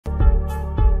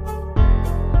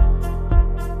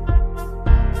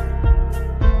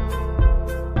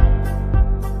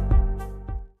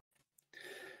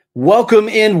Welcome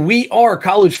in. We are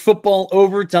College Football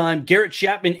Overtime. Garrett,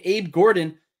 Chapman, Abe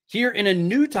Gordon here in a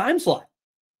new time slot.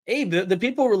 Abe, the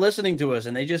people were listening to us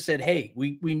and they just said, hey,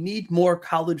 we need more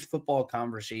college football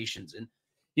conversations. And,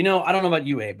 I don't know about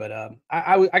you, Abe, but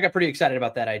I got pretty excited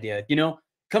about that idea.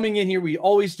 Coming in here, we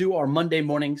always do our Monday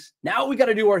mornings. Now we got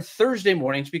to do our Thursday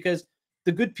mornings because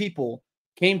the good people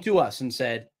came to us and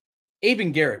said, Abe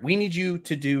and Garrett, we need you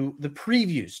to do the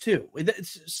previews too.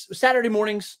 It's Saturday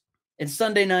mornings and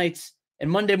Sunday nights and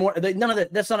Monday morning. None of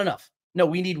that. That's not enough. No,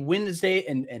 we need Wednesday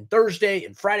and Thursday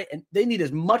and Friday. And they need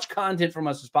as much content from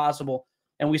us as possible.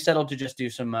 And we settled to just do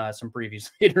some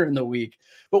previews later in the week.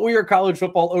 But we are College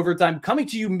Football Overtime coming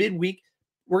to you midweek.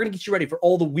 We're going to get you ready for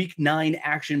all the Week 9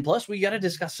 action. Plus, we got to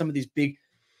discuss some of these big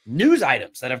news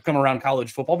items that have come around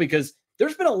college football because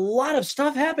there's been a lot of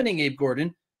stuff happening, Abe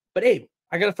Gordon. But Abe,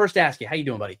 I got to first ask you, how you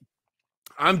doing, buddy?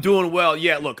 I'm doing well.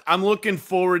 Yeah, look, I'm looking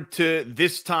forward to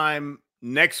this time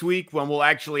next week when we'll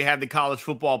actually have the college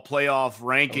football playoff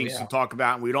rankings to talk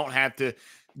about, and we don't have to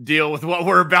deal with what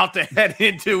we're about to head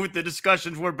into with the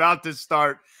discussions we're about to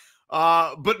start.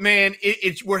 But man,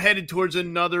 we're headed towards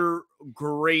another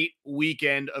great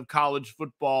weekend of college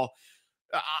football.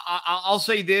 I'll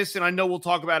say this, and I know we'll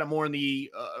talk about it more in the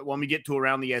when we get to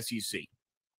around the SEC.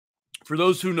 For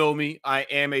those who know me, I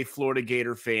am a Florida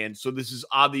Gator fan, so this is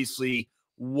obviously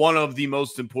one of the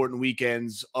most important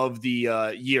weekends of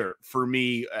the year for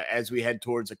me as we head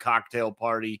towards a cocktail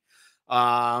party.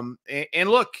 And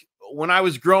look, when I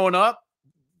was growing up,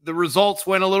 the results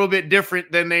went a little bit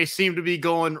different than they seem to be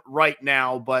going right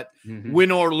now. But win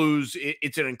or lose,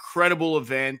 it's an incredible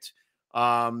event.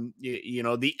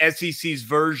 The SEC's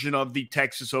version of the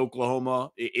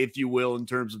Texas-Oklahoma, if you will, in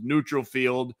terms of neutral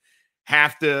field.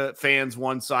 Half the fans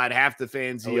one side, half the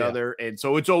fans the other. And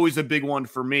so it's always a big one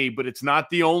for me, but it's not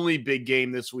the only big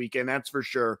game this weekend. That's for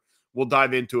sure. We'll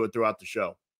dive into it throughout the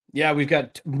show. Yeah, we've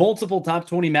got multiple top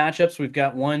 20 matchups. We've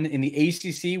got one in the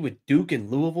ACC with Duke and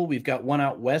Louisville. We've got one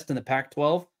out west in the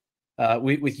Pac-12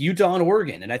 with Utah and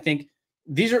Oregon. And I think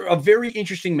these are very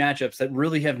interesting matchups that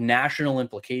really have national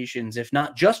implications, if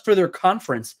not just for their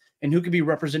conference and who could be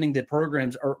representing the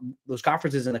programs or those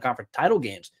conferences in the conference title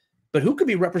games, but who could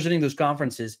be representing those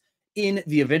conferences in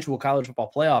the eventual college football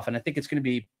playoff. And I think it's going to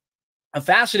be a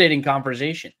fascinating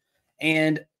conversation.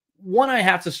 And one I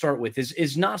have to start with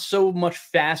is not so much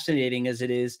fascinating as it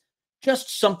is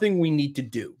just something we need to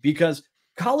do, because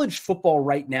college football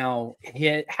right now,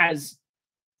 it has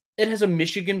a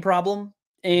Michigan problem.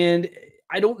 And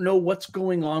I don't know what's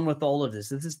going on with all of this.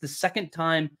 This is the second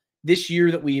time this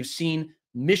year that we have seen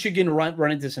Michigan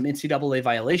run into some NCAA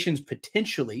violations,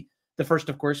 potentially. The first,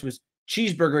 of course, was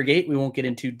Cheeseburger Gate. We won't get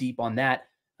into deep on that.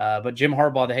 But Jim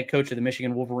Harbaugh, the head coach of the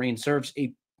Michigan Wolverines, serves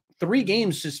a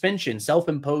 3-game suspension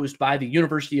self-imposed by the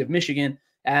University of Michigan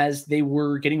as they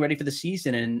were getting ready for the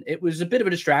season. And it was a bit of a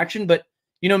distraction, but,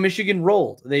 Michigan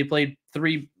rolled. They played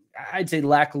 3, I'd say,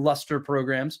 lackluster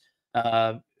programs,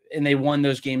 and they won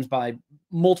those games by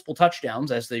multiple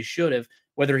touchdowns, as they should have,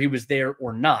 whether he was there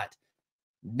or not.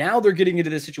 Now they're getting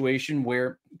into this situation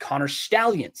where Connor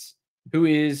Stallions, who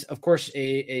is, of course,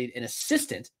 an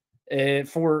assistant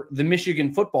for the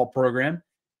Michigan football program,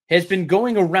 has been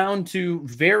going around to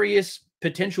various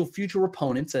potential future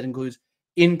opponents. That includes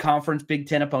in-conference Big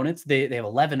Ten opponents. They have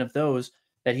 11 of those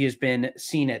that he has been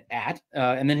seen at.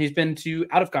 And then he's been to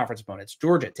out-of-conference opponents,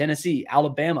 Georgia, Tennessee,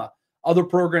 Alabama, other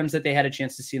programs that they had a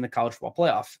chance to see in the college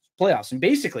football playoffs. And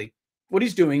basically what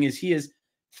he's doing is he is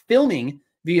filming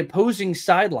the opposing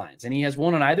sidelines, and he has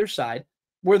one on either side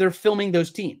where they're filming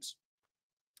those teams.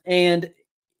 And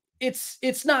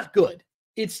it's not good.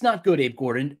 It's not good, Abe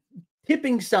Gordon.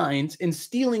 Tipping signs and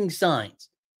stealing signs,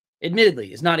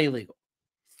 admittedly, is not illegal.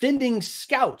 Sending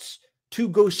scouts to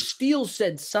go steal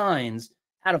said signs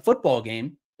at a football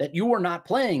game that you are not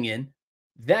playing in,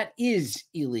 that is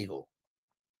illegal.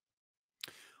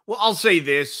 Well, I'll say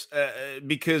this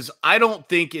because I don't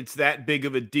think it's that big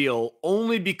of a deal,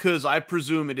 only because I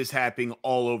presume it is happening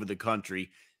all over the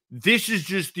country. This is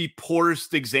just the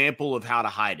poorest example of how to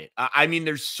hide it. I mean,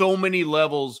 there's so many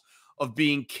levels of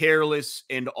being careless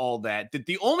and all that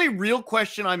the only real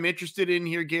question I'm interested in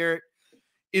here, Garrett,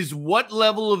 is what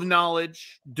level of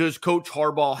knowledge does Coach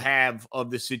Harbaugh have of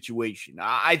the situation?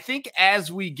 I think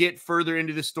as we get further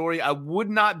into the story, I would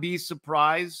not be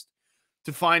surprised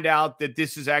to find out that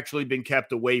this has actually been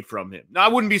kept away from him. Now, I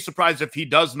wouldn't be surprised if he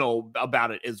does know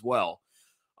about it as well.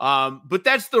 But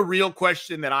that's the real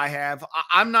question that I have.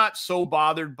 I'm not so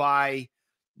bothered by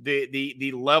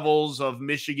the levels of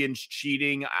Michigan's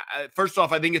cheating. First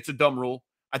off, I think it's a dumb rule.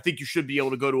 I think you should be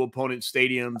able to go to opponent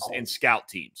stadiums and scout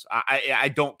teams.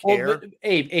 I don't care. Well,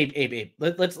 Abe.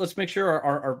 Let's make sure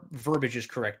our verbiage is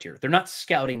correct here. They're not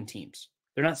scouting teams.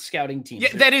 They're not scouting teams.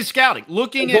 Yeah, that is scouting.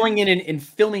 Going in and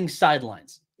filming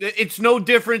sidelines. It's no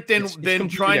different than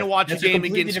trying to watch a game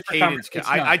against Cadence.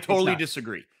 I totally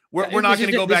disagree. We're not going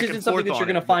to go back and forth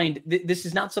on it. This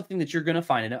is not something that you're going to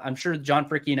find. And I'm sure John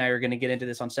Fricky and I are going to get into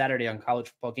this on Saturday on College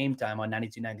Football Game Time on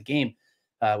 92.9 The Game,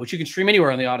 which you can stream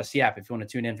anywhere on the Audacy app if you want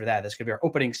to tune in for that. That's going to be our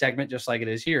opening segment, just like it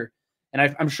is here.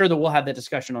 And I'm sure that we'll have that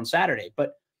discussion on Saturday.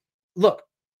 But look,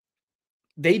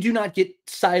 they do not get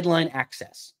sideline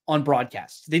access on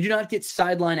broadcasts. They do not get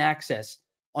sideline access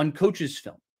on coaches'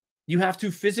 film. You have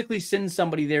to physically send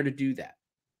somebody there to do that.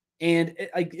 And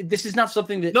this is not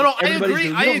something that I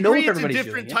agree. I agree. It's a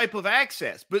different type of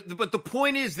access, but the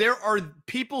point is there are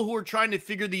people who are trying to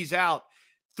figure these out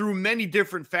through many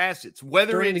different facets.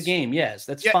 Whether during it's the game, yes,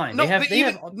 that's fine. No,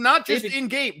 not just in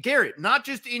game, Garrett. Not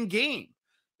just in game.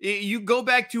 You go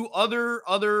back to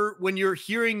other when you're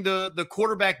hearing the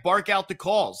quarterback bark out the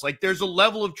calls. Like there's a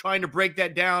level of trying to break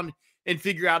that down and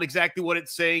figure out exactly what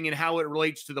it's saying and how it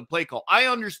relates to the play call. I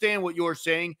understand what you're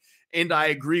saying. And I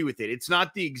agree with it. It's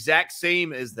not the exact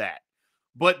same as that.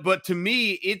 But to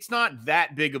me, it's not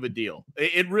that big of a deal.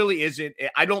 It really isn't.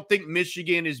 I don't think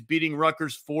Michigan is beating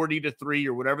Rutgers 40-3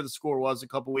 or whatever the score was a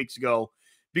couple weeks ago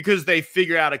because they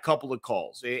figure out a couple of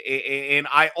calls. And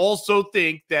I also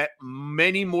think that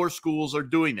many more schools are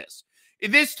doing this.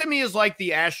 This to me is like the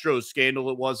Astros scandal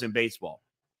it was in baseball.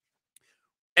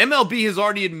 MLB has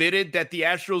already admitted that the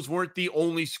Astros weren't the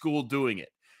only school doing it.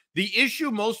 The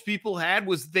issue most people had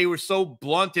was they were so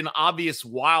blunt and obvious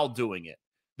while doing it.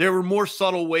 There were more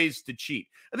subtle ways to cheat.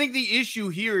 I think the issue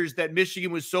here is that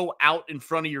Michigan was so out in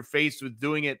front of your face with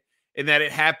doing it and that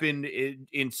it happened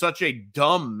in such a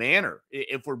dumb manner,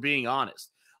 if we're being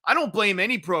honest. I don't blame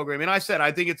any program. And I said,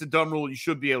 I think it's a dumb rule. You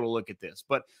should be able to look at this.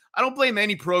 But I don't blame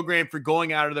any program for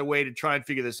going out of their way to try and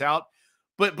figure this out.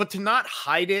 But to not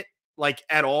hide it like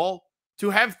at all, to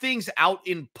have things out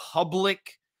in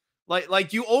public,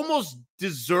 like you almost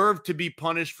deserve to be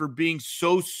punished for being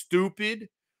so stupid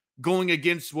going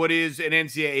against what is an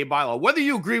NCAA bylaw. Whether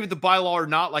you agree with the bylaw or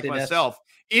not, like myself,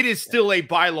 it is still a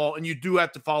bylaw and you do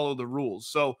have to follow the rules.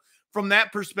 So from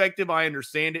that perspective, I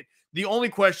understand it. The only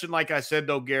question, like I said,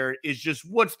 though, Garrett, is just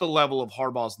what's the level of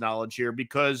Harbaugh's knowledge here?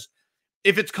 Because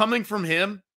if it's coming from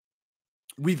him,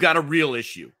 we've got a real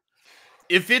issue.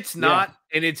 If it's not,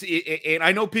 and and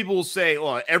I know people will say,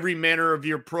 "Oh, every manner of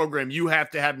your program you have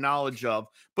to have knowledge of,"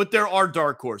 but there are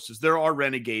dark horses, there are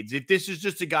renegades. If this is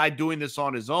just a guy doing this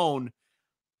on his own,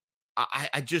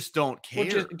 I just don't care.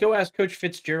 Well, just go ask Coach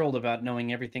Fitzgerald about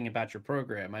knowing everything about your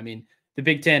program. I mean, the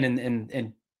Big Ten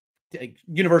and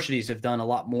universities have done a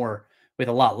lot more with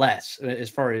a lot less as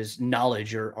far as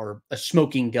knowledge or a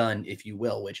smoking gun, if you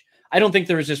will. Which I don't think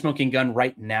there is a smoking gun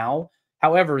right now.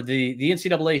 However, the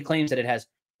NCAA claims that it has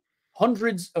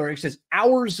hundreds, or it says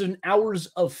hours and hours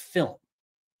of film.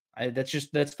 That's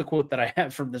the quote that I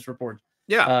have from this report.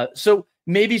 Yeah. So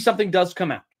maybe something does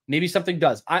come out. Maybe something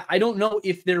does. I don't know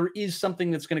if there is something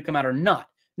that's going to come out or not.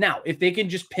 Now, if they can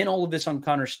just pin all of this on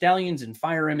Connor Stallions and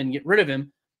fire him and get rid of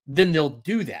him, then they'll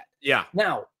do that. Yeah.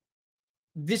 Now,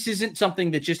 this isn't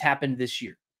something that just happened this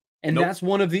year. And that's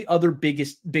one of the other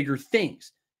bigger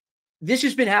things. This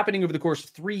has been happening over the course of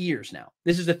 3 years now.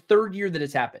 This is the third year that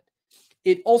it's happened.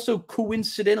 It also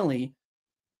coincidentally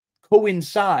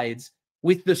coincides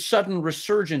with the sudden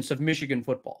resurgence of Michigan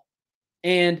football.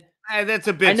 And that's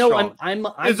a bit I know strong. I'm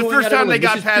it's the first time they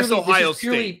got past Ohio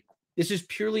State. This is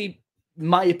purely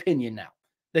my opinion now.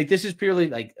 Like, this is purely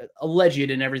like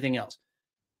alleged and everything else.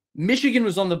 Michigan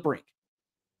was on the brink.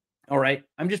 All right.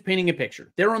 I'm just painting a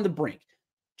picture. They're on the brink.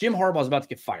 Jim Harbaugh is about to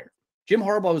get fired. Jim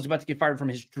Harbaugh was about to get fired from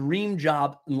his dream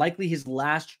job and likely his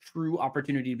last true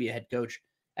opportunity to be a head coach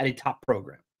at a top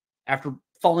program after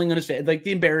falling on his face, like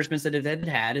the embarrassments that it had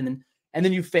had. And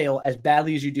then you fail as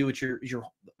badly as you do at your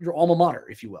alma mater,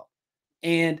 if you will.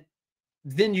 And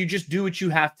then you just do what you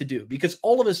have to do because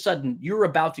all of a sudden you're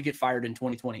about to get fired in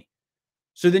 2020.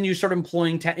 So then you start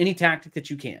employing any tactic that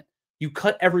you can. You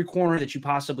cut every corner that you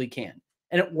possibly can,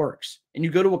 and it works. And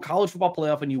you go to a college football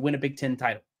playoff and you win a Big Ten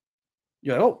title.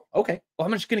 You're like, oh, okay. Well,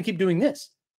 I'm just going to keep doing this.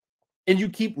 And you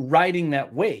keep riding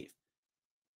that wave.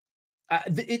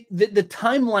 The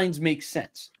timelines make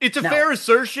sense. It's a fair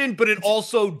assertion, but it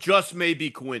also just may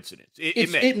be coincidence.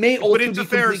 It may also be a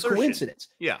fair coincidence.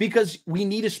 Yeah. Because we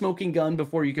need a smoking gun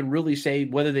before you can really say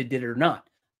whether they did it or not.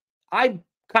 I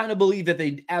kind of believe that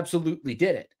they absolutely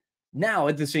did it. Now,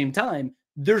 at the same time,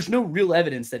 there's no real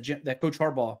evidence that Coach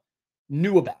Harbaugh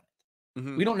knew about it.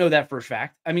 Mm-hmm. We don't know that for a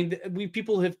fact. I mean,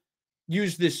 people have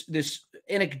used this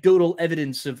anecdotal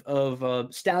evidence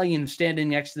of Stallion standing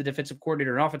next to the defensive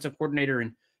coordinator and offensive coordinator,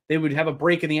 and they would have a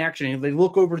break in the action and they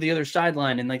look over to the other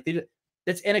sideline, and like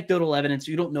that's anecdotal evidence.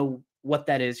 You don't know what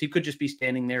that is. He could just be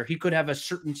standing there. He could have a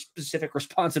certain specific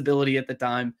responsibility at the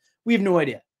time. We have no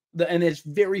idea. And it's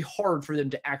very hard for them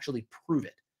to actually prove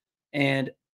it.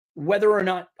 And whether or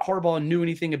not Harbaugh knew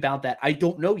anything about that, I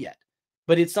don't know yet.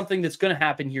 But it's something that's going to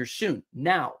happen here soon.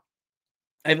 Now,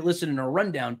 I have it listed in our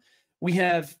rundown. We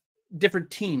have different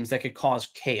teams that could cause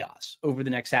chaos over the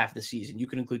next half of the season. You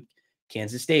can include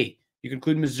Kansas State. You can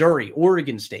include Missouri,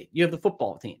 Oregon State. You have the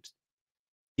football teams.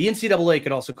 The NCAA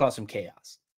could also cause some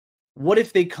chaos. What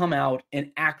if they come out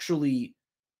and actually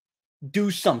do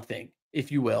something,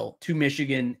 if you will, to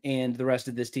Michigan and the rest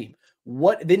of this team?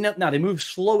 They move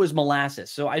slow as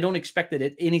molasses, so I don't expect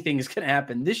that anything is going to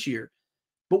happen this year.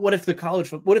 But what if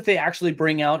they actually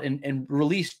bring out and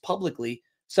release publicly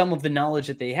some of the knowledge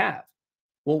that they have?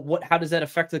 Well, how does that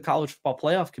affect the College Football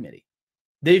Playoff Committee?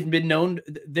 They've been known,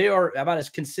 they are about as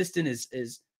consistent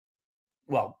as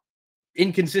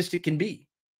inconsistent can be.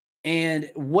 And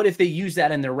what if they use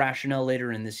that in their rationale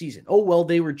later in the season? Oh, well,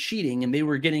 they were cheating and they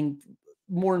were getting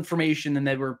more information than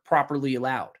they were properly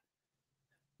allowed.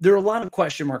 There are a lot of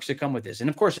question marks that come with this. And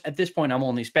of course, at this point, I'm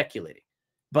only speculating.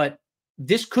 But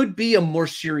this could be a more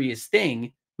serious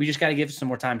thing. We just got to give it some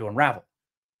more time to unravel.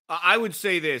 I would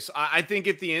say this. I think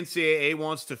if the NCAA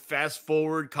wants to fast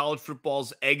forward college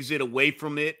football's exit away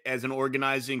from it as an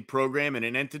organizing program and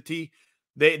an entity,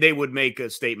 they would make a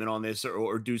statement on this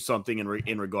or do something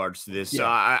in regards to this.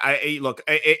 Yeah. Look,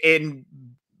 in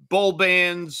bowl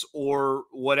bans or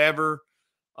whatever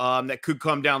that could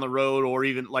come down the road, or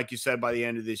even, like you said, by the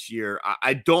end of this year,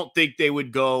 I don't think they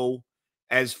would go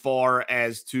as far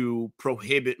as to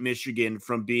prohibit Michigan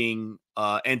from being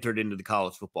entered into the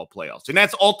college football playoffs. And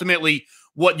that's ultimately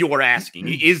what you're asking.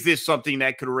 Is this something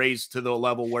that could raise to the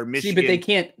level where Michigan... See,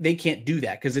 but they can't do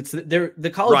that because it's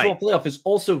the college football playoff is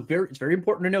also it's very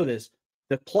important to know this.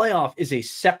 The playoff is a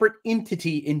separate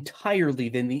entity entirely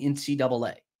than the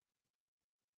NCAA.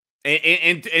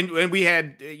 And we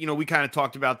had, we kind of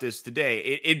talked about this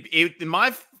today. It in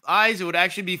my eyes, it would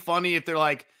actually be funny if they're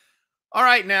like, all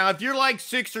right, now, if you're like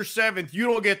 6th or 7th, you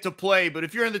don't get to play. But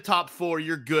if you're in the top 4,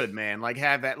 you're good, man. Like,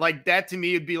 have that. Like, that to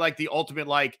me would be like the ultimate,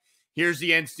 like, here's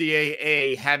the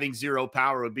NCAA having zero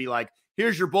power. Would be like,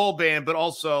 here's your bowl ban, but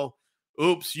also,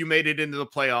 oops, you made it into the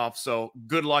playoffs. So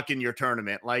good luck in your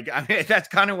tournament. Like, I mean, that's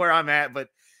kind of where I'm at. But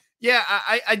yeah,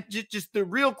 I just the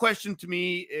real question to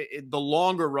me, the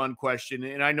longer run question,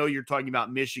 and I know you're talking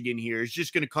about Michigan here, is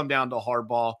just going to come down to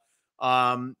Harbaugh.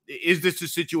 Is this a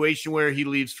situation where he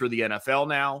leaves for the NFL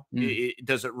now?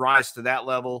 Does it rise to that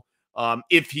level?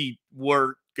 If he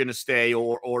were going to stay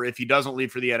or if he doesn't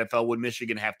leave for the NFL, would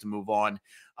Michigan have to move on?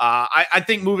 I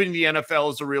think moving to the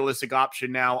NFL is a realistic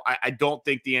option now. I don't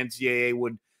think the NCAA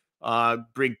would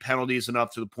bring penalties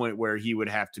enough to the point where he would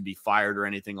have to be fired or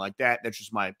anything like that. That's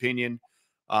just my opinion.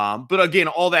 But again,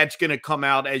 all that's going to come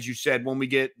out, as you said, when we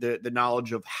get the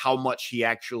knowledge of how much he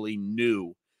actually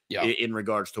knew in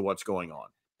regards to what's going on.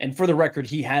 And for the record,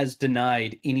 he has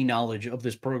denied any knowledge of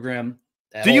this program.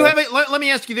 Do you have it? Let me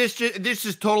ask you this. This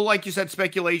is total, like you said,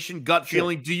 speculation, gut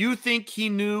feeling. Do you think he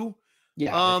knew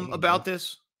about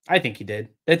this? I think he did.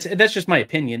 That's just my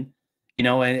opinion. And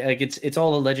like it's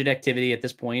all alleged activity at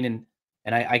this point, and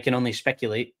I can only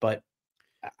speculate. But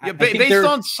based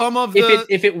on some of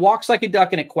if it walks like a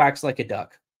duck and it quacks like a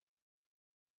duck,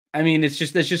 I mean, that's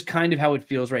just kind of how it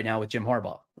feels right now with Jim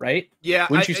Harbaugh, right? Yeah,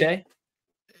 wouldn't you say?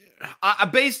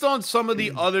 Based on some of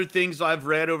the other things I've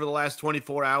read over the last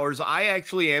 24 hours, I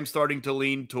actually am starting to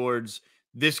lean towards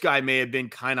this guy may have been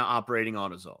kind of operating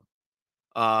on his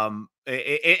own,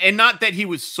 and not that he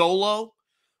was solo.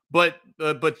 But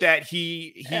that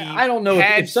he I don't know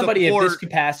if somebody of this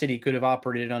capacity could have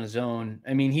operated on his own.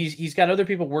 I mean, he's got other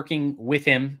people working with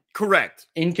him. Correct.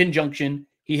 In conjunction.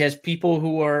 He has people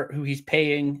who he's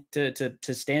paying to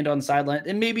stand on the sideline.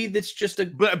 And maybe that's just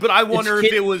but I wonder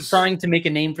if it was trying to make a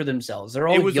name for themselves. They're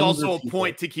all it was also a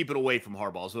point to keep it away from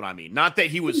Harbaugh is what I mean. Not that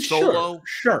he was solo.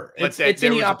 Sure. But that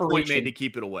there was a point made to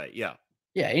keep it away. Yeah.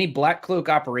 Yeah, any black cloak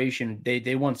operation,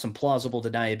 they want some plausible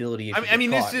deniability.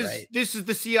 This is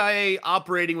the CIA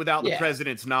operating without the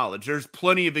president's knowledge. There's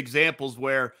plenty of examples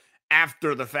where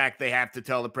after the fact they have to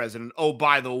tell the president, "Oh,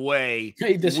 by the way,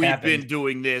 we've been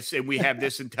doing this and we have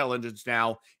this intelligence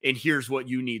now, and here's what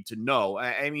you need to know."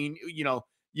 I mean,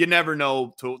 you never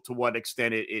know to what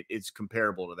extent it's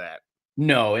comparable to that.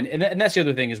 No, and that's the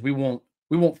other thing is we won't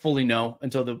fully know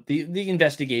until the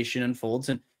investigation unfolds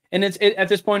And it's at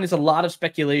this point, it's a lot of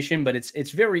speculation, but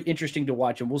it's very interesting to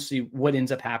watch, and we'll see what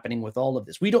ends up happening with all of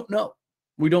this. We don't know.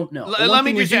 We don't know. Let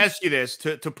me just ask you this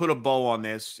to put a bow on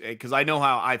this, because I know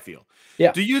how I feel.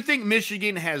 Yeah. Do you think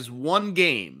Michigan has won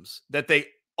games that they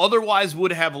otherwise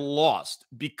would have lost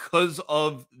because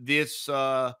of this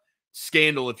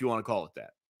scandal, if you want to call it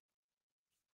that?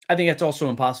 I think that's also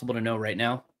impossible to know right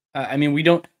now. I mean, we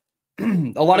don't.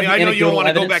 A lot of I know you don't want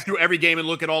to evidence, go back through every game and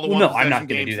look at all the no, I'm not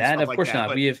going to do that. Of course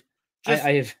not. We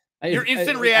have. Your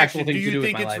instant reaction. Do you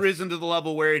think it's life. risen to the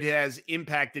level where it has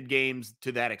impacted games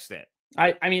to that extent?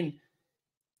 I mean,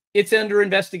 it's under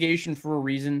investigation for a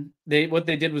reason. What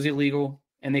they did was illegal,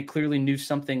 and they clearly knew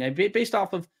something based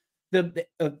off of the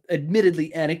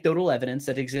admittedly anecdotal evidence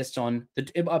that exists up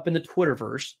in the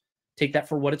Twitterverse. Take that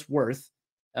for what it's worth.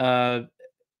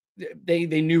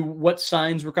 They knew what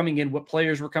signs were coming in, what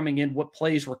players were coming in, what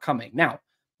plays were coming. Now,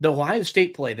 the Ohio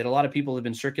State play that a lot of people have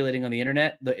been circulating on the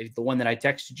internet, the one that I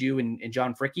texted you and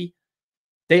John Fricky,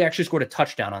 they actually scored a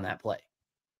touchdown on that play.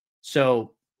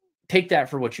 So take that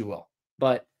for what you will.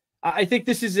 But I think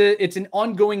it's an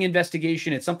ongoing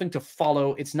investigation. It's something to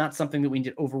follow. It's not something that we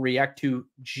need to overreact to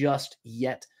just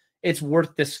yet. It's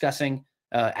worth discussing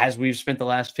as we've spent the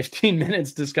last 15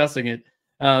 minutes discussing it.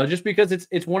 Just because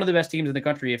it's one of the best teams in the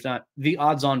country, if not the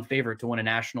odds-on favorite to win a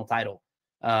national title.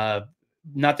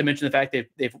 Not to mention the fact that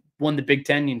they've won the Big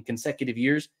Ten in consecutive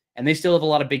years, and they still have a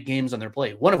lot of big games on their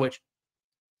plate. One of which,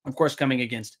 of course, coming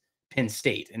against Penn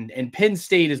State. And Penn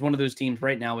State is one of those teams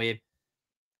right now, Abe.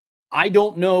 I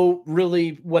don't know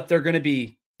really what they're going to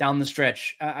be down the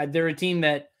stretch. They're a team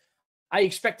that I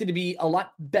expected to be a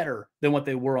lot better than what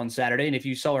they were on Saturday. And if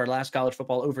you saw our last College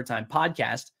Football Overtime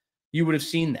podcast, you would have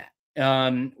seen that.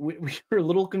 We were a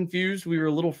little confused. We were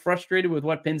a little frustrated with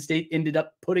what Penn State ended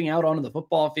up putting out onto the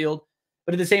football field.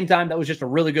 But at the same time, that was just a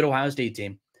really good Ohio State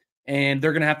team. And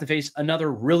they're going to have to face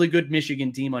another really good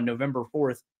Michigan team on November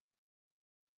 4th.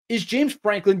 Is James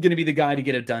Franklin going to be the guy to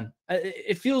get it done?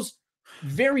 It feels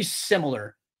very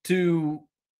similar to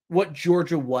what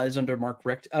Georgia was under Mark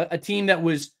Richt, a team that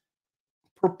was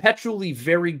perpetually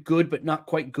very good, but not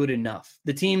quite good enough.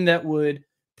 The team that would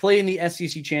play in the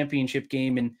SEC championship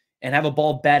game and have a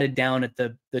ball batted down at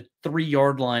the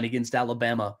 3-yard line against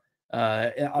Alabama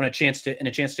on a chance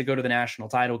to go to the national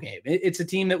title game. It's a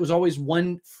team that was always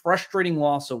one frustrating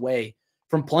loss away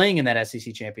from playing in that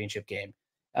SEC championship game.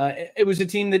 It was a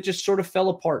team that just sort of fell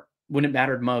apart when it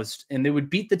mattered most, and they would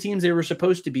beat the teams they were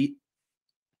supposed to beat.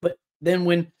 But then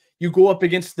when you go up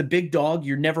against the big dog,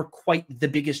 you're never quite the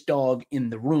biggest dog in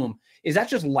the room. Is that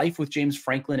just life with James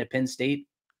Franklin at Penn State?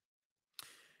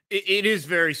 It is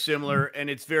very similar, and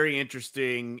it's very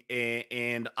interesting.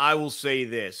 And I will say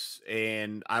this,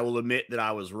 and I will admit that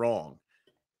I was wrong.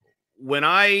 When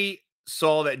I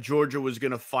saw that Georgia was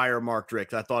going to fire Mark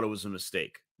Richt, I thought it was a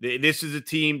mistake. This is a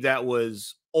team that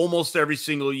was almost every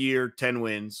single year 10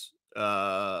 wins,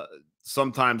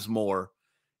 sometimes more,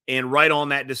 and right on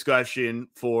that discussion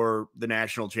for the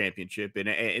national championship.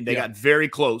 And they got very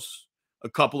close a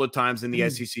couple of times in the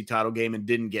SEC title game and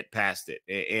didn't get past it.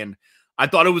 And I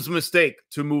thought it was a mistake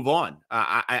to move on.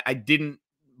 I didn't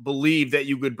believe that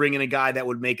you could bring in a guy that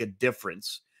would make a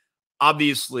difference.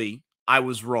 Obviously, I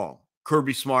was wrong.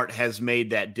 Kirby Smart has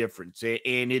made that difference,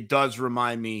 and it does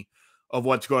remind me of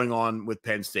what's going on with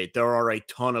Penn State. There are a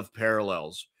ton of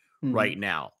parallels right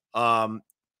now.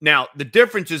 Now, the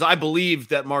difference is I believe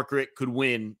that Mark Richt could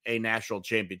win a national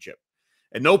championship.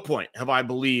 At no point have I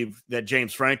believed that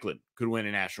James Franklin could win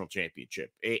a national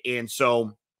championship. And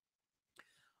so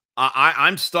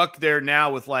I'm stuck there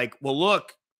now with like, well,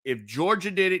 look, if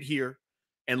Georgia did it here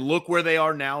and look where they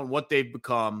are now and what they've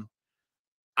become,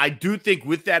 I do think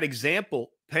with that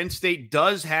example, Penn State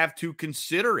does have to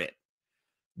consider it.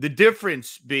 The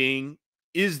difference being,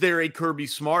 is there a Kirby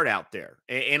Smart out there?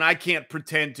 And I can't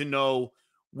pretend to know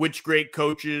which great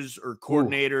coaches or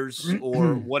coordinators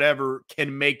or whatever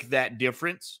can make that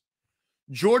difference.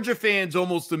 Georgia fans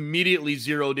almost immediately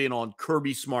zeroed in on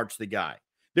Kirby Smart's the guy.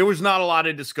 There was not a lot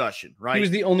of discussion, right? He was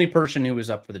the only person who was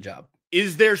up for the job.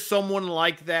 Is there someone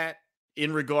like that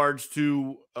in regards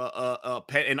to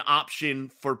an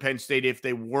option for Penn State if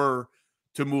they were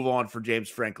to move on for James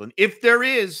Franklin? If there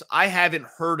is, I haven't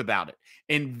heard about it.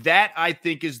 And that, I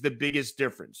think, is the biggest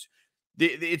difference.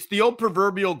 It's the old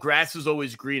proverbial grass is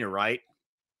always greener, right?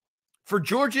 For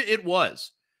Georgia, it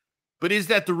was. But is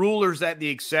that the rule or is that the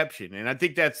exception? And I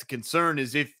think that's the concern,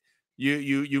 is if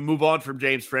you move on from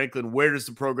James Franklin, where does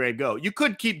the program go? You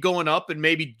could keep going up and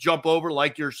maybe jump over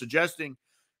like you're suggesting.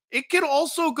 It could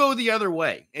also go the other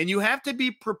way, and you have to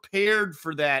be prepared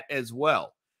for that as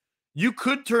well. You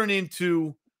could turn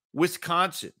into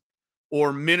Wisconsin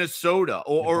or Minnesota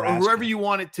or wherever you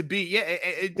want it to be.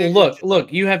 Yeah.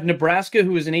 Look, you have Nebraska,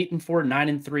 who is an 8-4,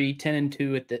 9-3, 10-2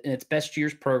 in its best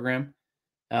years program.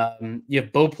 You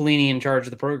have Bo Pelini in charge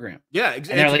of the program. Yeah,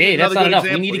 exactly. And they're like, hey, that's not enough.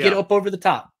 We need to get up over the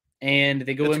top. And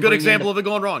they go It's and a good example of it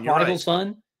going wrong. You're prodigal right.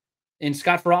 son in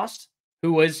Scott Frost,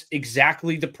 who was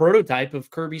exactly the prototype of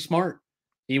Kirby Smart.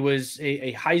 He was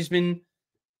a Heisman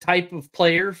type of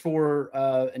player for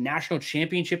a national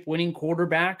championship winning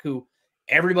quarterback who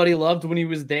everybody loved when he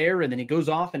was there. And then he goes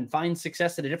off and finds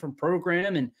success at a different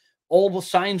program. And all the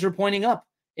signs are pointing up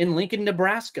in Lincoln,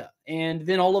 Nebraska. And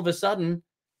then all of a sudden,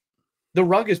 the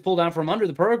rug is pulled out from under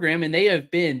the program, and they have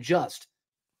been just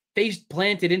face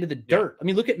planted into the dirt. I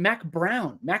mean, look at Mac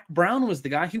Brown. Mac Brown was the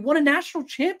guy. He won a national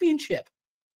championship.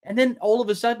 And then all of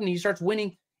a sudden he starts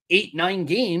winning 8-9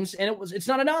 games, and it's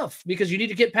not enough because you need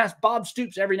to get past Bob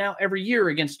Stoops every year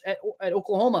at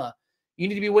Oklahoma. You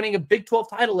need to be winning a Big 12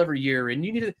 title every year,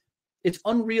 and it's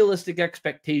unrealistic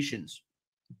expectations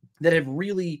that have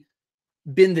really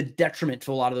been the detriment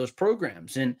to a lot of those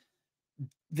programs. And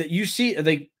that you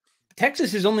see,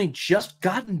 Texas has only just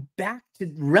gotten back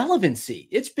to relevancy.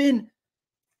 It's been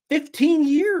 15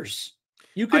 years.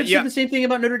 You could have said the same thing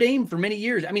about Notre Dame for many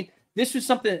years. I mean, this was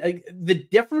something the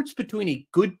difference between a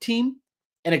good team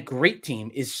and a great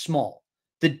team is small.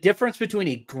 The difference between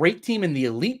a great team and the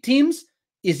elite teams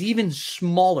is even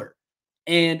smaller.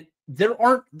 And there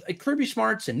aren't Kirby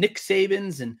Smarts and Nick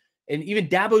Sabans and even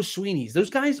Dabo Sweeney's. Those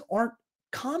guys aren't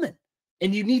common.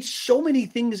 And you need so many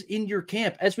things in your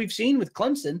camp, as we've seen with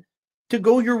Clemson, to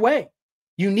go your way.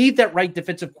 You need that right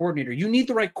defensive coordinator. You need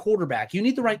the right quarterback. You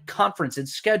need the right conference and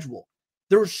schedule.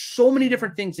 There are so many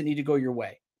different things that need to go your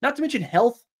way. Not to mention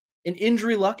health and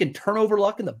injury luck and turnover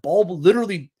luck and the ball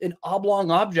literally an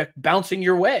oblong object bouncing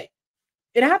your way.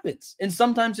 It happens. And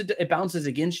sometimes it bounces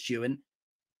against you. And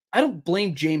I don't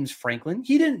blame James Franklin.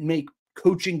 He didn't make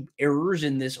coaching errors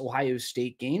in this Ohio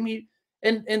State game.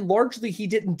 And largely he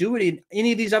didn't do it in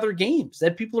any of these other games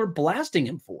that people are blasting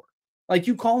him for. Like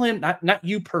you call him, not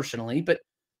you personally, but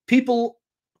people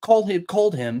called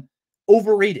him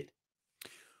overrated.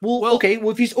 Well, okay. Well,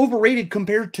 if he's overrated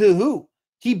compared to who?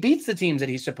 He beats the teams that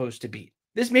he's supposed to beat.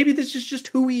 This is just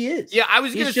who he is. Yeah, I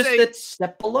was going to say that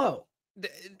step below.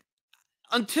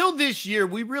 Until this year,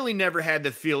 we really never had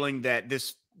the feeling that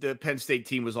the Penn State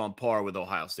team was on par with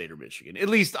Ohio State or Michigan. At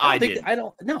least I did. I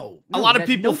don't know. A lot of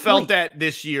people felt that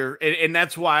this year, and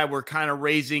that's why we're kind of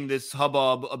raising this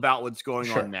hubbub about what's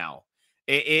going on now.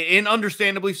 And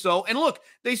understandably so. And look,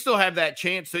 they still have that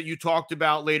chance that you talked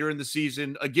about later in the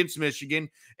season against Michigan.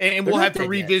 And we'll have to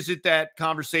revisit that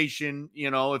conversation,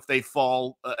 if they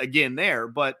fall again there.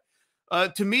 But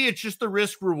to me, it's just the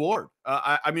risk reward.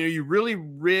 I mean, are you really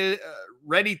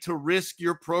ready to risk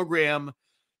your program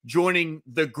joining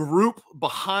the group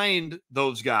behind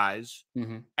those guys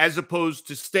as opposed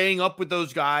to staying up with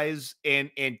those guys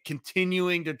and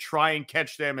continuing to try and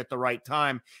catch them at the right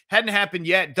time? Hadn't happened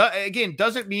yet. Again,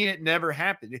 doesn't mean it never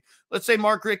happened. Let's say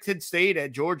Mark Richt had stayed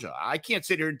at Georgia. I can't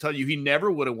sit here and tell you he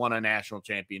never would have won a national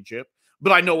championship,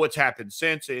 but I know what's happened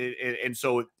since. And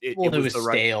so it was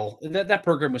stale. That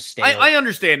program was stale. I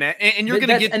understand that. And you're going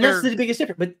to get there. That's the biggest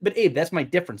difference. But Abe, that's my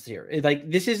difference here.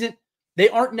 They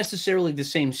aren't necessarily the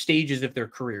same stages of their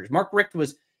careers. Mark Richt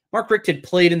had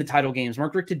played in the title games.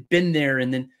 Mark Richt had been there.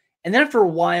 And then after a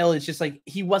while, it's just like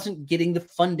he wasn't getting the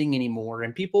funding anymore.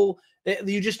 And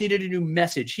you just needed a new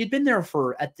message. He'd been there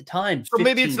at the time. So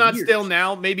maybe it's not stale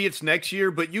now. Maybe it's next year,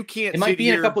 but you can't. It might be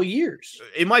in a couple of years.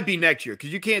 It might be next year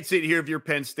because you can't sit here if you're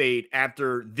Penn State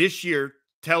after this year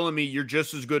telling me you're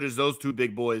just as good as those two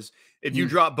big boys. If you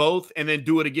drop both and then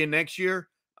do it again next year,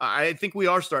 I think we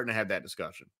are starting to have that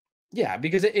discussion. Yeah,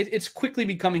 because it's quickly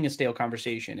becoming a stale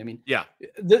conversation. I mean, yeah,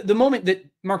 the moment that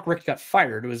Mark Richt got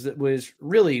fired was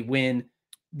really when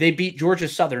they beat Georgia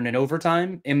Southern in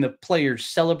overtime, and the players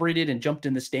celebrated and jumped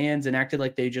in the stands and acted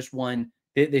like they just won.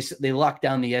 They locked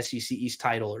down the SEC East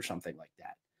title or something like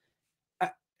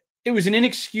that. It was an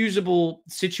inexcusable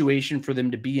situation for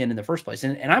them to be in the first place.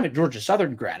 And I'm a Georgia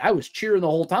Southern grad. I was cheering the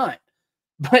whole time.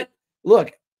 But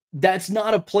look, that's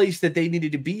not a place that they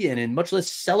needed to be in, and much less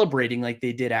celebrating like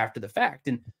they did after the fact.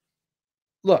 And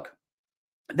look,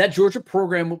 that Georgia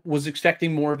program was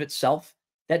expecting more of itself.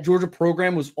 That Georgia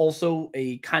program was also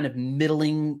a kind of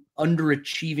middling,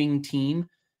 underachieving team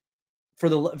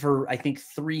for I think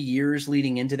 3 years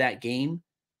leading into that game.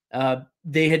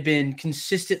 They had been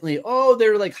consistently,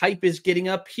 they're like hype is getting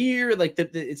up here, like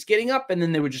it's getting up, and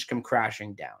then they would just come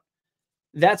crashing down.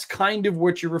 That's kind of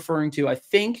what you're referring to, I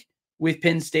think, with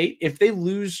Penn State. If they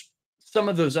lose some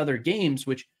of those other games,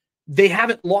 which they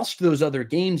haven't lost those other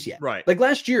games yet. Right. Like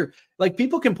last year, like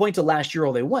people can point to last year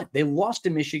all they want. They lost to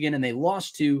Michigan and they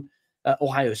lost to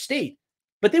Ohio State,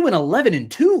 but they went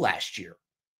 11-2 last year.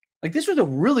 Like this was a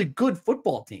really good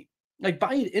football team. like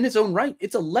by it in its own right.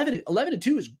 It's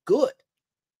 11-2 is good.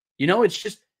 It's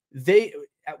just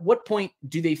at what point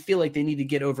do they feel like they need to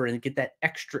get over and get that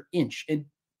extra inch? And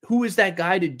who is that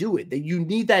guy to do it? That you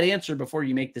need that answer before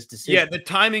you make this decision. Yeah, the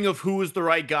timing of who is the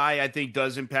right guy, I think,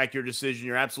 does impact your decision.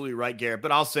 You're absolutely right, Garrett.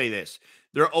 But I'll say this.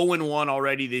 They're 0-1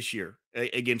 already this year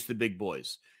against the big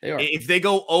boys. They are. If they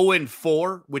go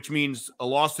 0-4, which means a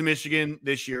loss to Michigan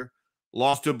this year,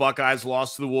 loss to the Buckeyes,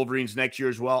 loss to the Wolverines next year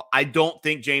as well, I don't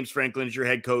think James Franklin is your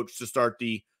head coach to start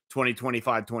the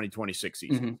 2025-2026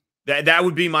 season. That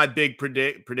would be my big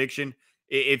prediction.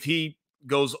 If he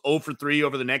goes 0-3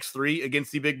 over the next 3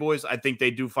 against the big boys, I think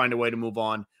they do find a way to move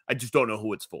on. I just don't know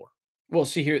who it's for. Well,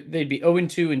 see here, they'd be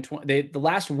 0-2 and the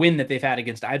last win that they've had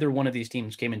against either one of these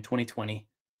teams came in 2020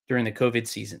 during the COVID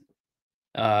season.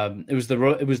 It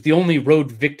was the only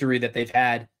road victory that they've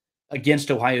had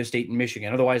against Ohio State and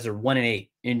Michigan. Otherwise, they're 1-8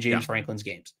 in James Franklin's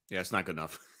games. Yeah, it's not good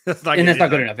enough. That's not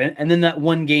good enough. And then that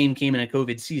one game came in a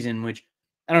COVID season, which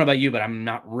I don't know about you, but I'm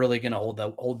not really going to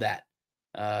hold that.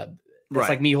 It's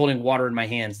like me holding water in my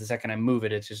hands. The second I move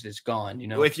it, it's gone.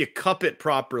 Well, if you cup it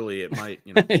properly, it might.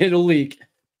 It'll leak.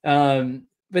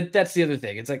 But that's the other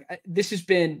thing. It's like this has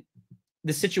been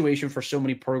the situation for so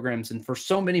many programs, and for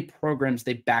so many programs,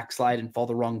 they backslide and fall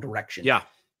the wrong direction. Yeah,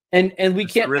 and we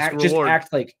can't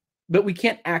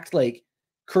act like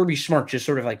Kirby Smart just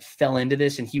sort of like fell into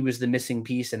this and he was the missing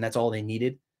piece and that's all they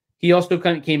needed. He also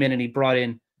kind of came in and he brought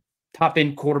in top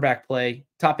end quarterback play,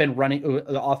 top end running,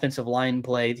 the offensive line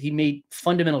play. He made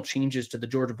fundamental changes to the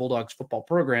Georgia Bulldogs football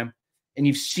program, and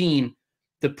you've seen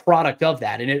the product of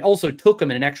that. And it also took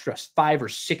him an extra 5 or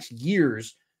 6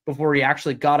 years before he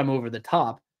actually got him over the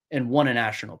top and won a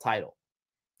national title.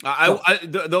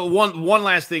 The one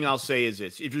last thing I'll say is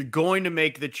this: if you're going to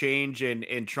make the change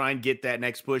and try and get that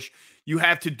next push, you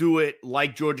have to do it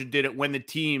like Georgia did it when the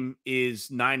team is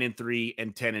 9-3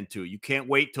 and 10-2. You can't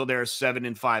wait till they're a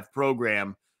 7-5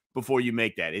 program before you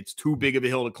make that. It's too big of a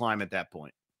hill to climb at that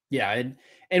point. Yeah,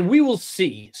 and we will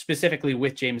see specifically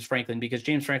with James Franklin, because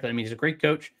James Franklin, I mean, he's a great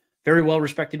coach, very well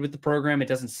respected with the program. It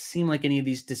doesn't seem like any of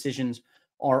these decisions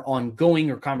are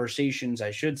ongoing, or conversations, I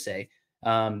should say.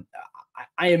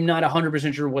 I am not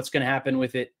 100% sure what's going to happen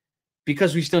with it,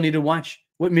 because we still need to watch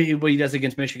what he does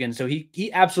against Michigan. So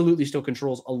he absolutely still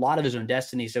controls a lot of his own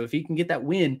destiny. So if he can get that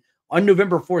win on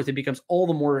November 4th, it becomes all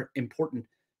the more important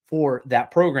for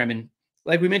that program. And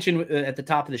like we mentioned at the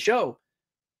top of the show,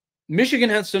 Michigan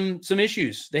has some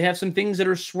issues. They have some things that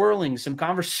are swirling, some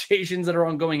conversations that are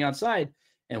ongoing outside.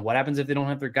 And what happens if they don't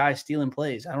have their guys stealing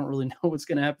plays? I don't really know what's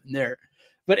going to happen there.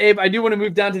 But Abe, I do want to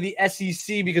move down to the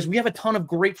SEC, because we have a ton of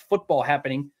great football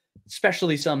happening,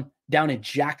 especially some down in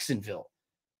Jacksonville,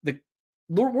 the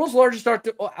world's largest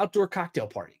outdoor cocktail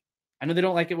party. I know they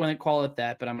don't like it when they call it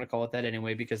that, but I'm going to call it that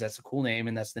anyway, because that's a cool name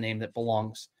and that's the name that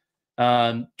belongs.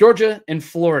 Georgia and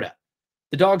Florida.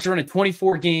 The Dogs are on a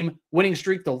 24-game winning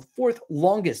streak, the 4th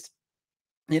longest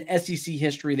in SEC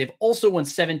history. They've also won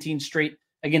 17 straight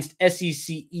against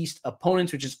SEC East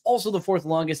opponents, which is also the 4th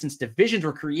longest since divisions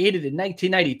were created in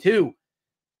 1992.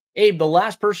 Abe, the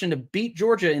last person to beat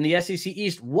Georgia in the SEC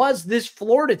East was this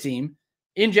Florida team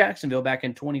in Jacksonville back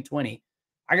in 2020.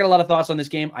 I got a lot of thoughts on this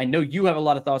game. I know you have a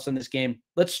lot of thoughts on this game.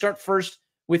 Let's start first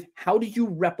with, how do you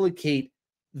replicate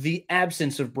the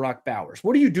absence of Brock Bowers?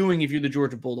 What are you doing if you're the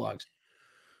Georgia Bulldogs?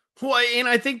 Well, and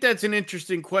I think that's an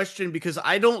interesting question, because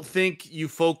I don't think you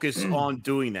focus on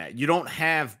doing that. You don't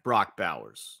have Brock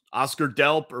Bowers, Oscar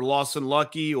Delp, or Lawson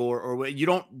Lucky, or you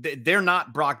don't. They're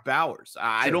not Brock Bowers.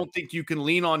 I don't think you can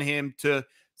lean on him to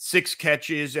 6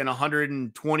 catches and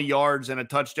 120 yards and a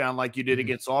touchdown like you did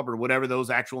against Auburn, whatever those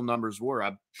actual numbers were.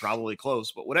 I'm probably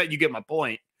close, but whatever, you get my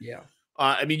point. Yeah.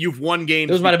 I mean, you've won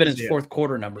games. Those might have been his fourth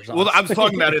quarter numbers. Honestly. Well, I was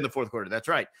talking about it in the fourth quarter. That's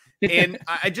right. And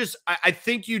I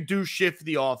think you do shift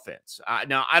the offense.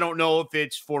 Now, I don't know if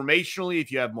it's formationally,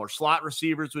 if you have more slot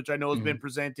receivers, which I know has been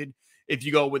presented. If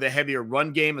you go with a heavier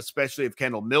run game, especially if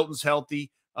Kendall Milton's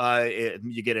healthy,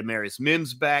 you get Amarius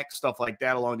Mims back, stuff like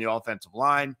that along the offensive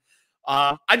line.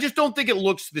 I just don't think it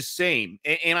looks the same.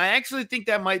 And I actually think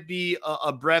that might be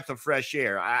a breath of fresh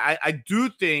air. I do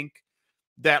think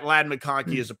that Ladd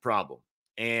McConkey is a problem,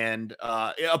 and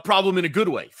a problem in a good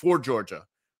way for Georgia.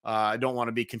 I don't want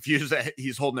to be confused that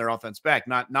he's holding their offense back.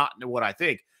 Not what I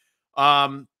think.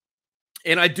 And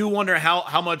I do wonder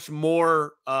how much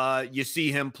more you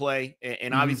see him play.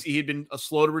 And obviously he'd been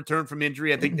slow to return from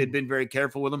injury. I think they'd been very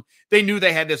careful with him. They knew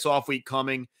they had this off week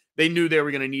coming. They knew they were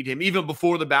going to need him even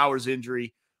before the Bowers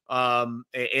injury. And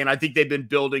I think they've been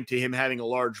building to him having a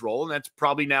large role, and that's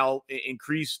probably now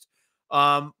increased.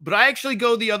 But I actually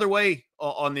go the other way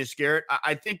on this, Garrett.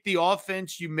 I think the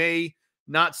offense, you may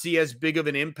not see as big of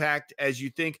an impact as you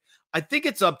think. I think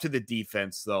it's up to the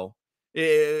defense, though.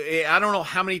 I don't know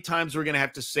how many times we're going to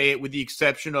have to say it, with the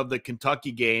exception of the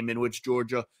Kentucky game in which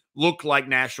Georgia looked like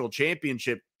national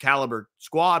championship caliber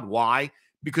squad. Why?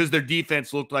 Because their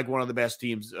defense looked like one of the best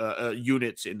teams,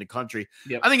 units in the country.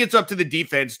 Yep. I think it's up to the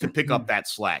defense to pick up that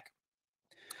slack.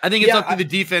 I think it's up to the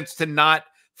defense to not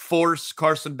force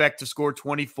Carson Beck to score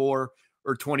 24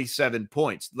 or 27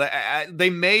 points. They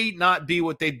may not be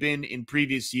what they've been in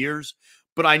previous years,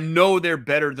 but I know they're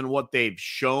better than what they've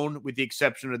shown, with the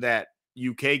exception of that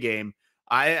UK game.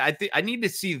 I think I need to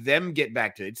see them get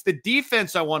back to it. It's the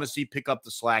defense I want to see pick up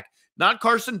the slack, not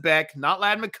Carson Beck, not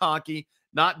Ladd McConkey,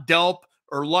 not Delp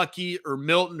or Lucky or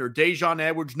Milton or Dejon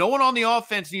Edwards. No one on the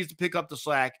offense needs to pick up the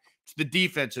slack. It's the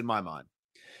defense in my mind.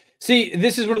 See,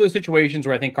 this is one of those situations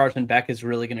where I think Carson Beck is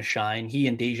really going to shine. He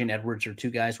and Dejon Edwards are two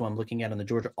guys who I'm looking at on the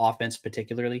Georgia offense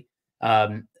particularly.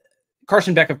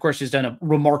 Carson Beck, of course, has done a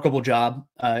remarkable job.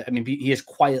 I mean, he has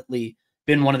quietly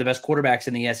been one of the best quarterbacks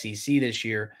in the SEC this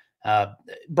year.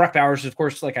 Brock Bowers, of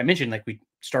course, like I mentioned, like we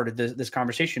started this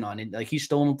conversation on, and like he's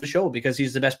stolen the show because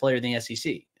he's the best player in the SEC.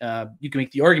 You can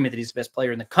make the argument that he's the best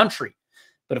player in the country,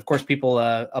 but of course, people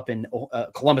up in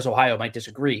Columbus, Ohio, might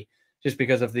disagree just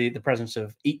because of the presence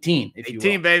of 18, if 18, you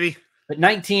will. Baby. But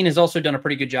 19 has also done a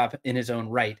pretty good job in his own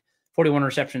right. 41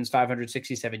 receptions,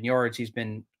 567 yards. He's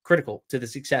been critical to the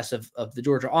success of the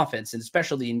Georgia offense, and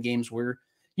especially in games where,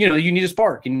 you know, you need a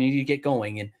spark and you need to get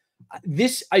going. And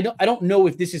this, I don't know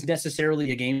if this is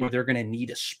necessarily a game where they're going to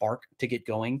need a spark to get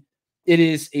going. It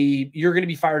is you're going to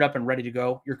be fired up and ready to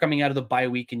go. You're coming out of the bye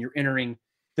week and you're entering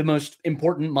the most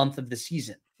important month of the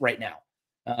season right now.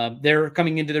 They're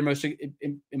coming into their most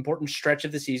important stretch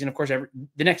of the season. Of course,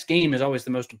 the next game is always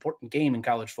the most important game in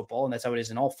college football, and that's how it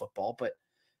is in all football. But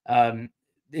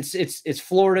it's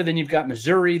Florida, then you've got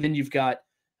Missouri, then you've got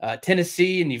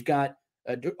Tennessee, and you've got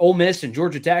Ole Miss and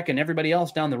Georgia Tech and everybody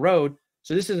else down the road.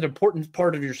 So this is an important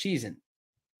part of your season.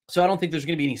 So I don't think there's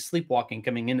going to be any sleepwalking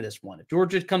coming into this one. If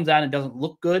Georgia comes out and doesn't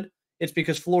look good, it's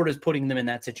because Florida is putting them in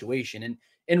that situation.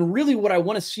 And really what I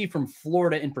want to see from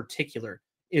Florida in particular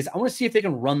is I want to see if they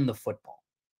can run the football,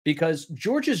 because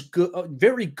Georgia's good,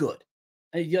 very good.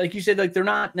 Like you said, like they're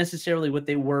not necessarily what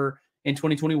they were in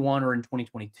 2021 or in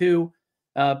 2022.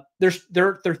 They're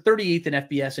 38th in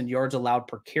FBS and yards allowed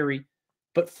per carry.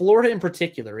 But Florida in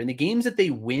particular, in the games that they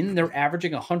win, they're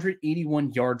averaging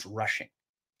 181 yards rushing.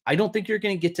 I don't think you're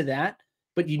going to get to that,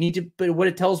 but what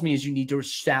it tells me is you need to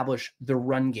establish the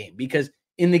run game, because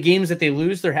in the games that they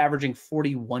lose, they're averaging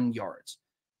 41 yards.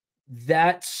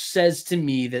 That says to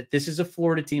me that this is a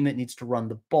Florida team that needs to run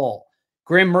the ball.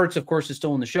 Graham Mertz, of course, is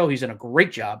still in the show. He's done a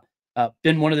great job.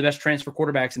 Been one of the best transfer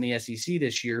quarterbacks in the SEC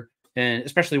this year, and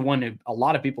especially one who a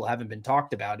lot of people haven't been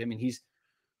talked about. I mean, he's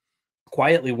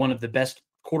quietly one of the best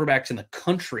quarterbacks in the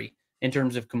country in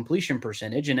terms of completion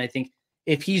percentage. And I think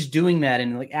if he's doing that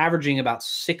and like averaging about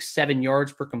 6-7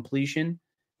 yards per completion,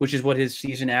 which is what his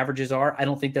season averages are, I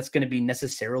don't think that's going to be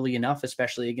necessarily enough,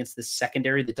 especially against the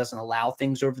secondary that doesn't allow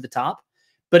things over the top.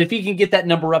 But if he can get that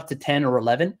number up to 10 or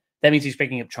 11, that means he's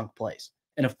picking up chunk plays.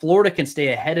 And if Florida can stay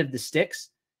ahead of the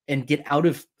sticks and get out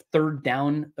of third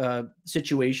down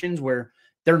situations where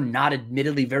they're not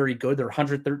admittedly very good, they're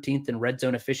 113th in red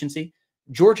zone efficiency.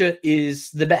 Georgia is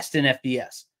the best in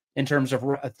FBS in terms of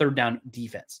a third down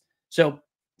defense. So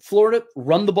Florida,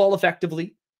 run the ball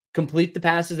effectively, complete the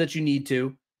passes that you need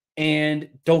to, and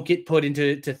don't get put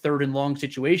into third and long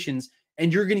situations.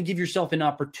 And you're going to give yourself an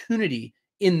opportunity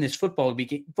in this football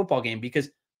game, because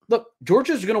look,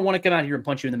 Georgia's going to want to come out here and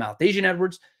punch you in the mouth. Dejon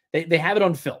Edwards, they have it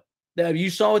on film. You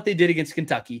saw what they did against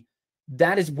Kentucky.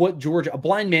 That is what Georgia, a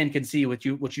blind man can see what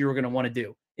you were going to want to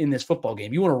do in this football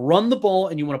game. You want to run the ball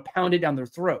and you want to pound it down their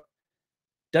throat.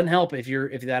 Doesn't help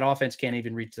if that offense can't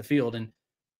even reach the field. And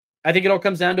I think it all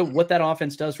comes down to what that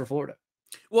offense does for Florida.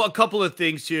 Well, a couple of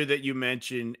things here that you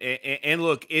mentioned, and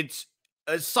look, it's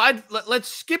aside. Let's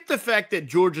skip the fact that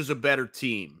Georgia's a better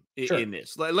team in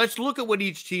this. Let's look at what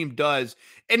each team does,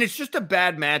 and it's just a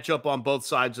bad matchup on both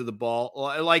sides of the ball.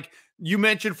 Like you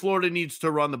mentioned, Florida needs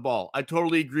to run the ball. I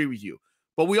totally agree with you.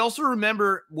 But we also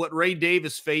remember what Ray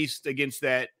Davis faced against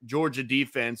that Georgia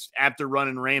defense after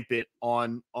running rampant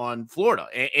on Florida,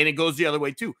 and it goes the other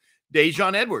way too.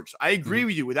 Dejon Edwards, I agree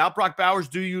with you. Without Brock Bowers,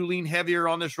 do you lean heavier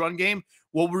on this run game?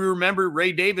 Well, we remember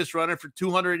Ray Davis running for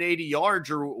 280 yards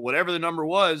or whatever the number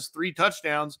was, 3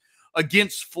 touchdowns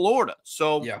against Florida.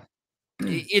 So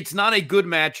it's not a good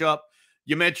matchup.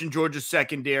 You mentioned Georgia's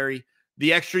secondary.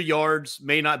 The extra yards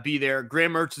may not be there.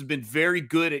 Graham Mertz has been very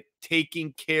good at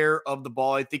taking care of the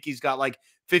ball. I think he's got like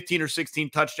 15 or 16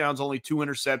 touchdowns, only 2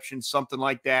 interceptions, something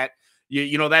like that.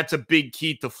 You know, that's a big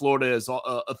key to Florida's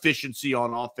efficiency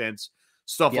on offense,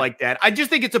 stuff like that. I just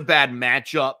think it's a bad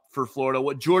matchup for Florida.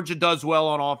 What Georgia does well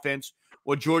on offense,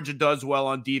 what Georgia does well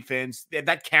on defense,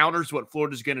 that counters what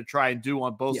Florida's going to try and do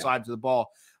on both sides of the ball.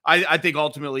 I think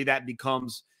ultimately that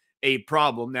becomes a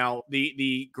problem. Now,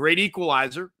 the great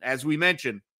equalizer, as we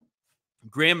mentioned,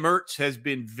 Graham Mertz has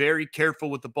been very careful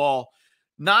with the ball.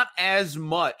 Not as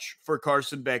much for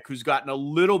Carson Beck, who's gotten a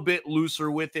little bit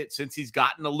looser with it since he's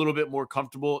gotten a little bit more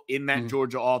comfortable in that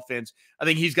Georgia offense. I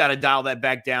think he's got to dial that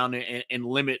back down and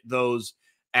limit those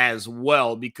as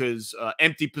well, because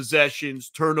empty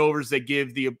possessions, turnovers that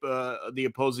give the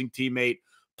opposing teammate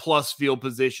plus field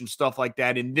position, stuff like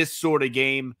that in this sort of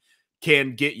game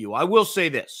can get you. I will say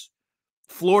this.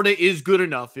 Florida is good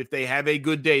enough if they have a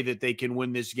good day that they can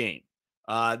win this game.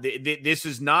 This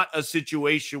is not a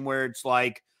situation where it's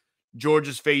like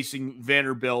Georgia's facing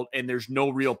Vanderbilt and there's no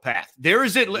real path. There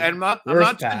is it. And I'm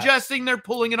not suggesting they're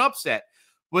pulling an upset,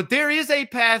 but there is a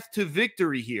path to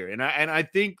victory here. And I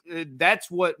think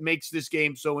that's what makes this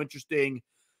game so interesting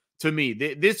to me.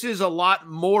 This is a lot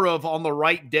more of on the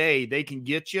right day they can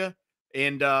get you.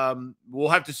 And we'll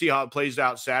have to see how it plays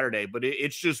out Saturday, but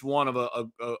it's just one of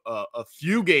a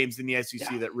few games in the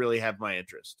SEC that really have my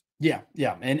interest. Yeah.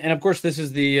 And of course, this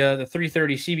is the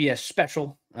 3:30 CBS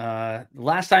special.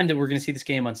 Last time that we're going to see this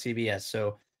game on CBS.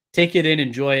 So take it in,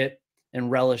 enjoy it, and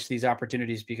relish these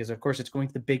opportunities because, of course, it's going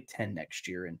to the Big Ten next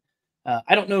year. And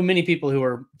I don't know many people who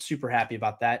are super happy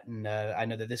about that. And I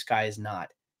know that this guy is not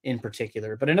in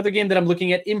particular. But another game that I'm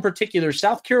looking at in particular,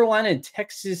 South Carolina and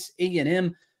Texas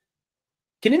A&M.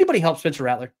 Can anybody help Spencer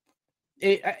Rattler?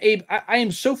 Abe, I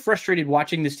am so frustrated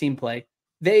watching this team play.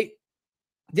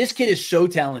 This kid is so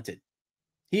talented.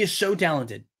 He is so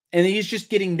talented, and he's just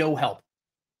getting no help.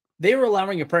 They are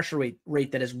allowing a pressure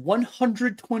rate that is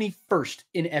 121st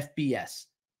in FBS.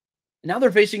 Now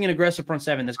they're facing an aggressive front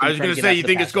seven. That's I was going to say, you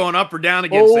think it's going up or down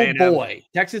against A&M? Oh, boy.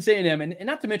 Texas A&M, and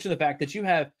not to mention the fact that you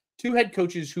have two head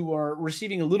coaches who are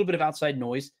receiving a little bit of outside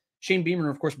noise. Shane Beamer,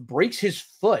 of course, breaks his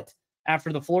foot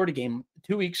after the Florida game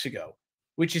 2 weeks ago,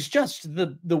 which is just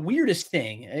the weirdest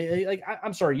thing.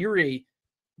 I'm sorry,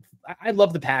 I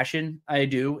love the passion. I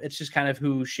do. It's just kind of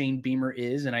who Shane Beamer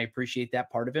is, and I appreciate that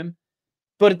part of him.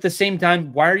 But at the same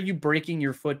time, why are you breaking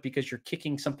your foot because you're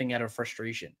kicking something out of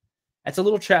frustration? That's a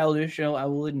little childish, I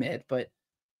will admit, but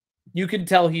you can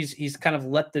tell he's kind of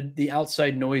let the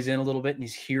outside noise in a little bit, and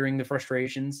he's hearing the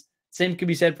frustrations. Same could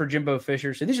be said for Jimbo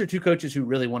Fisher. So these are two coaches who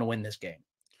really want to win this game.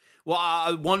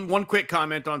 Well, one quick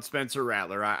comment on Spencer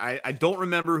Rattler. I don't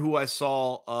remember who I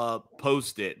saw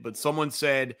post it, but someone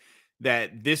said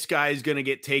that this guy is going to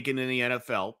get taken in the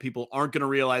NFL. People aren't going to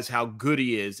realize how good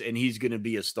he is, and he's going to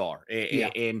be a star.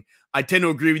 And I tend to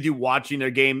agree with you watching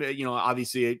their game. You know,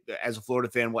 obviously, as a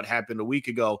Florida fan, what happened a week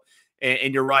ago.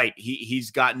 And you're right. He's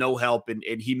got no help, and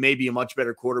he may be a much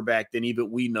better quarterback than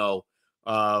even we know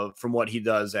from what he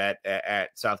does at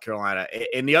South Carolina.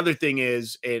 And the other thing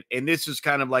is, and this is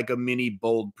kind of like a mini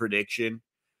bold prediction,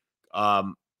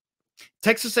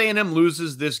 Texas A&M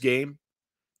loses this game.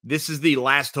 This is the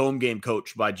last home game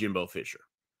coached by Jimbo Fisher.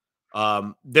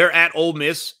 They're at Ole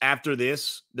Miss after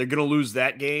this. They're going to lose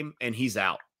that game, and he's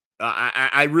out.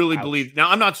 I really believe. Now,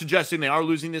 I'm not suggesting they are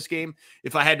losing this game.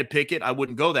 If I had to pick it, I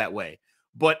wouldn't go that way.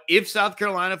 But if South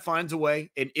Carolina finds a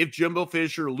way, and if Jimbo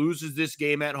Fisher loses this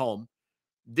game at home,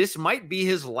 this might be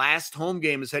his last home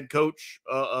game as head coach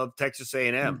of Texas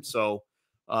A&M. So,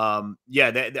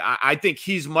 I think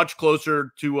he's much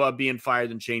closer to being fired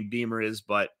than Shane Beamer is,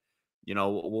 but you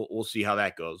know, we'll see how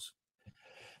that goes.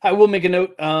 I will make a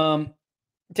note.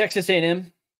 Texas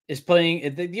A&M is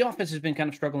playing. The offense has been kind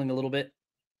of struggling a little bit.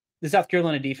 The South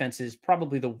Carolina defense is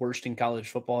probably the worst in college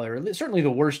football, or certainly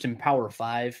the worst in Power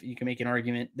 5. You can make an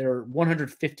argument. They're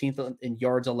 115th in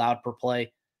yards allowed per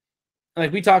play.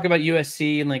 Like we talk about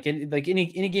USC, and like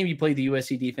any game you play, the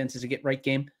USC defense is a get right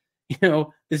game. You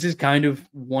know, this is kind of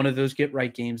one of those get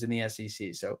right games in the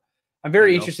SEC. So I'm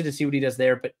very interested to see what he does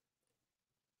there. But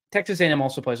Texas A&M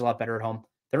also plays a lot better at home.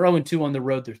 They're 0-2 on the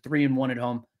road. They're 3-1 at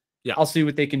home. Yeah, I'll see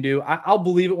what they can do. I'll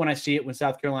believe it when I see it when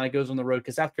South Carolina goes on the road,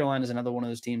 because South Carolina is another one of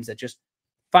those teams that just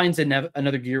finds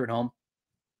another gear at home.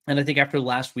 And I think after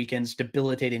last weekend's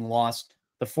debilitating loss,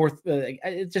 the fourth,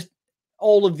 just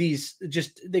all of these,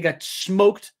 they got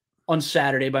smoked on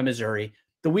Saturday by Missouri.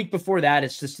 The week before that,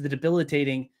 it's just the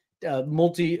debilitating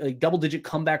double-digit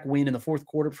comeback win in the fourth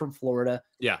quarter from Florida.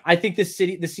 Yeah, I think the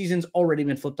season's already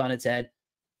been flipped on its head.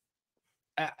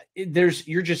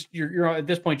 You're at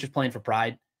this point just playing for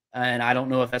pride, and I don't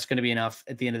know if that's going to be enough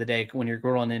at the end of the day when you're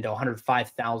rolling into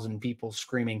 105,000 people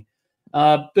screaming.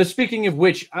 But speaking of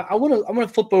which, I want to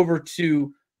flip over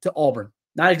to Auburn,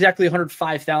 Not exactly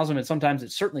 105,000, but sometimes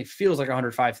it certainly feels like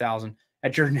 105,000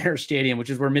 at Jordan-Hare Stadium, which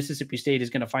is where Mississippi State is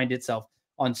going to find itself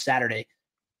on Saturday.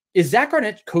 Is Zach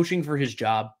Arnett coaching for his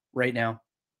job right now?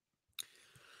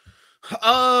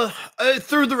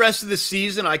 Through the rest of the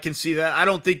season, I can see that. I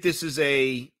don't think this is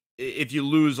if you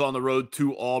lose on the road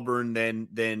to Auburn,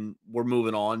 then we're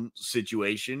moving on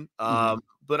situation.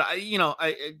 But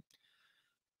I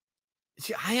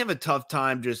have a tough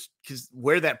time just because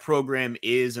where that program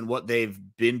is and what they've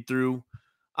been through.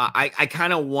 I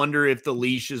kind of wonder if the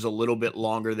leash is a little bit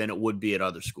longer than it would be at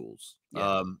other schools.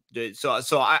 Yeah.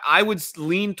 So I would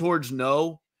lean towards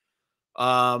no.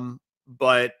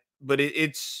 But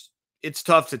it's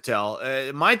tough to tell.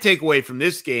 My takeaway from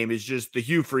this game is just the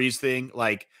Hugh Freeze thing.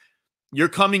 Like, you're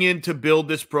coming in to build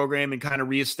this program and kind of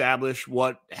reestablish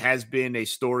what has been a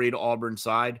storied Auburn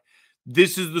side.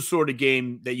 This is the sort of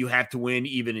game that you have to win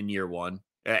even in year one.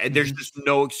 And there's just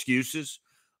no excuses.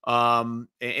 And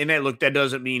that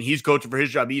doesn't mean he's coaching for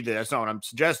his job either. That's not what I'm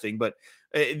suggesting. But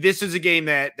this is a game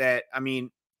that I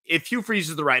mean, if Hugh Freeze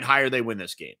is the right hire, they win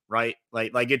this game, right?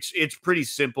 Like it's pretty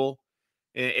simple.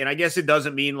 And I guess it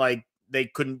doesn't mean like they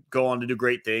couldn't go on to do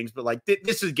great things, but like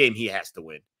this is a game he has to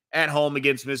win at home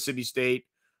against Mississippi State,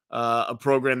 a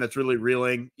program that's really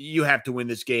reeling. You have to win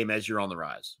this game as you're on the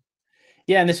rise.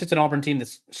 Yeah, and this is an Auburn team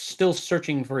that's still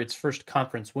searching for its first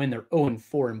conference win. They're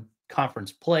 0-4 in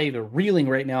conference play. They're reeling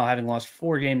right now, having lost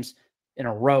 4 games in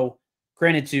a row.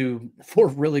 Granted, to 4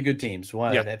 really good teams.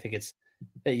 One, I think it's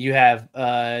that you have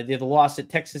the loss at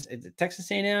Texas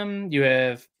A&M. You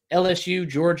have LSU,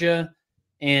 Georgia,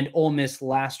 and Ole Miss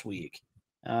last week.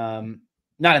 Not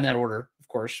in that order, of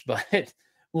course, but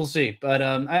we'll see. But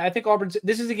I think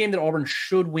this is a game that Auburn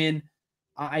should win.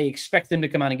 I expect them to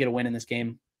come out and get a win in this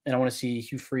game. And I want to see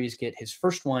Hugh Freeze get his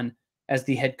first one as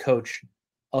the head coach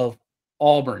of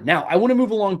Auburn. Now, I want to move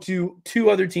along to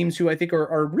 2 other teams who I think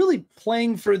are really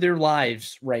playing for their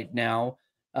lives right now,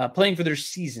 playing for their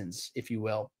seasons, if you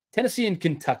will. Tennessee and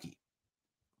Kentucky.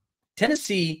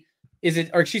 Kentucky is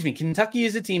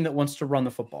a team that wants to run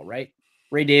the football, right?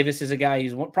 Ray Davis is a guy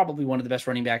who's probably one of the best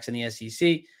running backs in the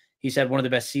SEC. He's had one of the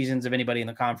best seasons of anybody in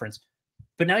the conference.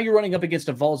 But now you're running up against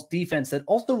a Vols defense that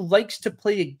also likes to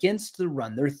play against the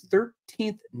run. They're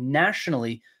 13th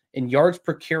nationally in yards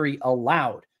per carry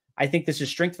allowed. I think this is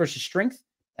strength versus strength.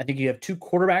 I think you have 2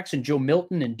 quarterbacks in Joe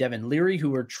Milton and Devin Leary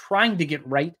who are trying to get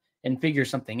right and figure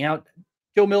something out.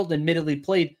 Joe Milton admittedly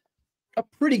played a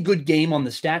pretty good game on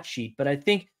the stat sheet, but I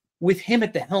think with him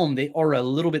at the helm, they are a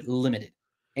little bit limited.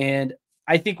 And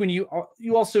I think when you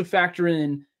also factor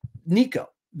in Nico,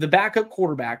 the backup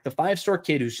quarterback, the 5-star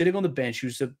kid who's sitting on the bench,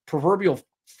 who's the proverbial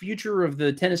future of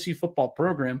the Tennessee football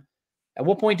program, at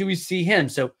what point do we see him?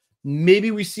 So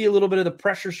maybe we see a little bit of the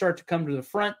pressure start to come to the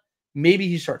front. Maybe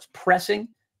he starts pressing.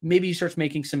 Maybe he starts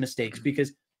making some mistakes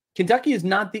because Kentucky is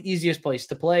not the easiest place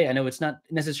to play. I know it's not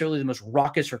necessarily the most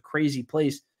raucous or crazy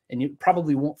place, and it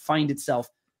probably won't find itself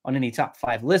on any top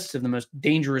 5 lists of the most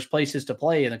dangerous places to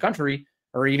play in the country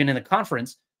or even in the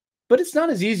conference. But it's not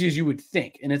as easy as you would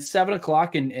think. And it's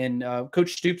 7:00, and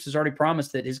Coach Stoops has already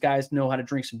promised that his guys know how to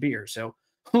drink some beer. So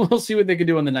we'll see what they can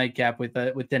do on the nightcap with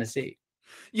Tennessee.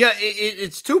 Yeah,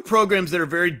 it's 2 programs that are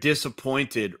very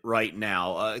disappointed right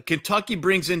now. Kentucky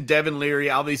brings in Devin Leary.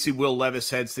 Obviously, Will Levis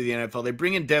heads to the NFL. They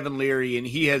bring in Devin Leary, and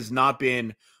he has not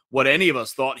been what any of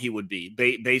us thought he would be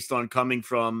based on coming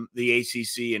from the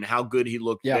ACC and how good he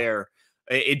looked there.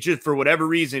 It just, for whatever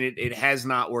reason, it has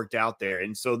not worked out there.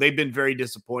 And so they've been very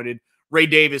disappointed. Ray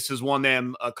Davis has won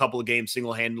them a couple of games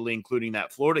single-handedly, including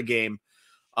that Florida game.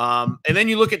 And then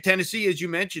you look at Tennessee, as you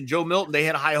mentioned, Joe Milton, they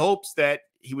had high hopes that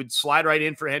he would slide right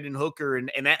in for Hendon Hooker,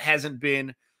 and that hasn't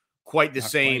been quite the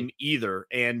same either.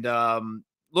 And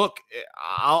look,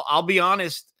 I'll be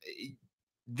honest,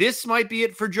 this might be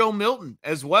it for Joe Milton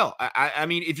as well. I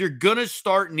mean, if you're going to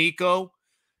start Nico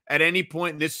at any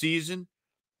point in this season,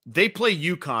 they play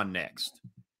UConn next.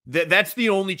 That's the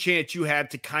only chance you have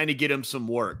to kind of get him some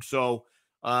work. So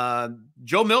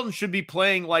Joe Milton should be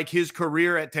playing like his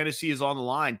career at Tennessee is on the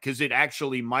line, because it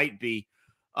actually might be.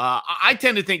 I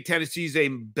tend to think Tennessee's a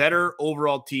better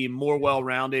overall team, more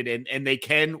well-rounded, and they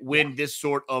can win this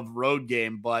sort of road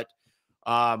game. But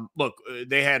look,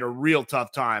 they had a real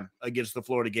tough time against the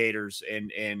Florida Gators,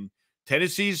 and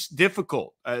Tennessee's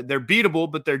difficult. They're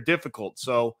beatable, but they're difficult.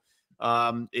 So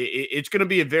it's going to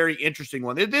be a very interesting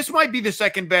one. This might be the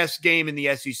second best game in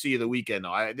the SEC of the weekend,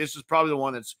 though. This is probably the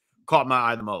one that's caught my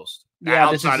eye the most,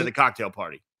 outside of the cocktail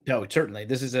party. No, certainly.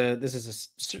 This is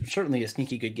certainly a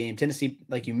sneaky good game. Tennessee,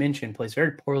 like you mentioned, plays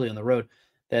very poorly on the road.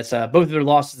 That's both of their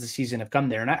losses this season have come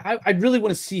there, and I really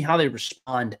want to see how they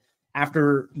respond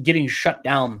after getting shut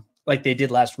down like they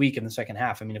did last week in the second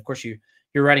half. I mean, of course, you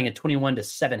you're riding a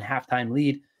 21-7 halftime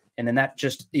lead, and then that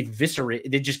just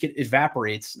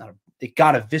evaporates. It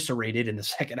got eviscerated in the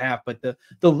second half, but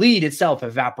the lead itself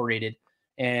evaporated,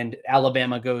 and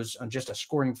Alabama goes on just a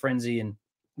scoring frenzy, and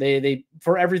they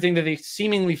for everything that they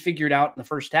seemingly figured out in the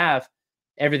first half,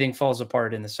 everything falls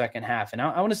apart in the second half. And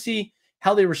I want to see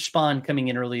how they respond coming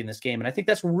in early in this game. And I think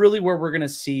that's really where we're going to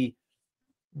see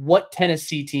what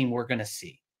Tennessee team we're going to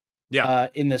see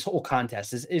in this whole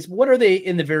contest is what are they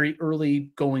in the very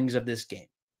early goings of this game.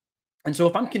 And so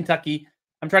if I'm Kentucky,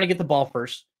 I'm trying to get the ball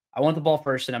first. I want the ball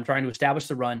first, and I'm trying to establish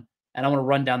the run, and I want to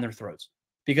run down their throats.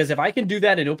 Because if I can do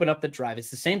that and open up the drive,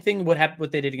 it's the same thing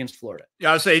what they did against Florida. Yeah,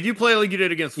 I would say if you play like you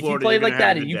did against Florida, if you play like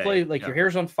that and you play like your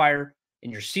hair's on fire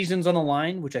and your season's on the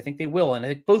line, which I think they will, and I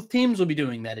think both teams will be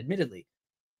doing that, admittedly.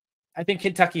 I think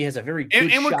Kentucky has a very good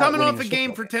shot. And we're coming off a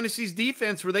game for Tennessee's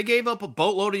defense where they gave up a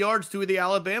boatload of yards to the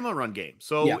Alabama run game.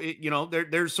 So,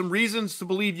 there's some reasons to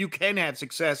believe you can have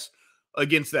success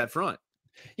against that front.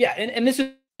 Yeah, and this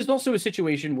is also a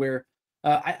situation where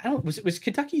I don't was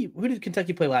Kentucky. Who did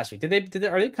Kentucky play last week? Are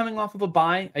they coming off of a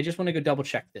bye? I just want to go double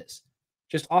check this,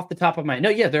 just off the top of my. No,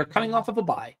 yeah, they're coming off of a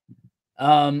bye.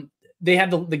 They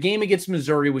had the game against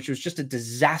Missouri, which was just a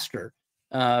disaster.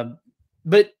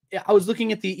 But I was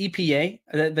looking at the EPA.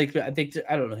 I think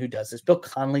I don't know who does this. Bill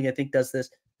Connolly, I think, does this.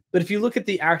 But if you look at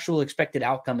the actual expected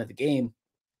outcome of the game,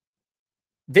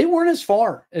 they weren't as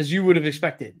far as you would have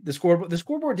expected. The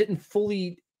scoreboard didn't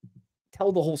fully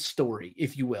tell the whole story,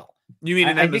 if you will. You mean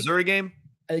in that Missouri game?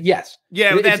 Yes.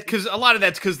 Yeah, that's because a lot of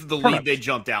that's because of the lead they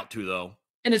jumped out to, though.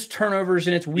 And it's turnovers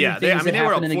and it's weird things that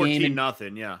happen in the game.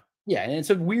 Nothing. Yeah. Yeah, and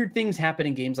so weird things happen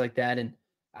in games like that, and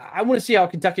I want to see how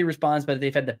Kentucky responds. But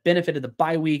they've had the benefit of the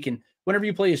bye week, and whenever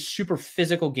you play a super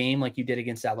physical game like you did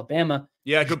against Alabama,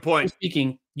 good point.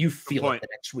 Speaking, you feel it the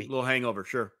next week. A little hangover,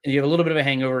 sure. And you have a little bit of a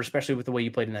hangover, especially with the way you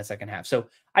played in that second half. So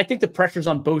I think the pressure's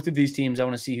on both of these teams. I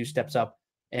want to see who steps up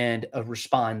and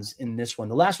responds in this one.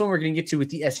 The last one we're going to get to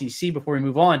with the SEC before we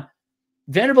move on,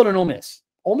 Vanderbilt and Ole Miss.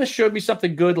 Ole Miss showed me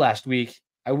something good last week.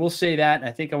 I will say that. And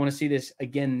I think I want to see this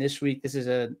again this week.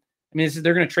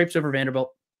 They're going to traipse over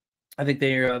Vanderbilt. I think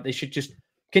they should just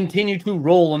continue to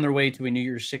roll on their way to a New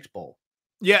Year's Six bowl.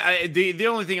 Yeah, the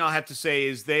only thing I'll have to say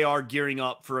is they are gearing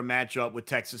up for a matchup with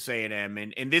Texas A&M,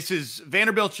 and this is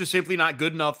Vanderbilt's just simply not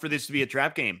good enough for this to be a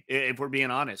trap game, if we're being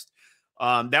honest.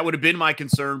 That would have been my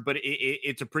concern, but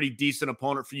it's a pretty decent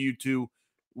opponent for you to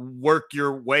work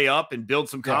your way up and build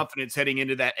some confidence heading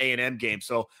into that A&M game.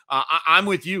 So I'm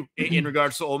with you in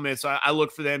regards to Ole Miss. I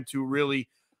look for them to really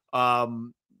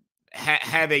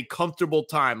have a comfortable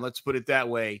time, let's put it that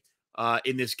way,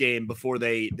 in this game before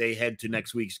they head to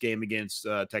next week's game against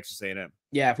Texas A&M.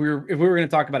 Yeah, if we were going to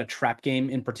talk about a trap game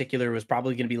in particular, it was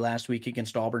probably going to be last week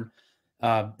against Auburn,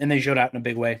 and they showed out in a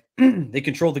big way. They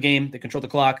controlled the game, they controlled the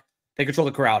clock, they controlled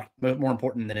the crowd, but more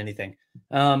important than anything.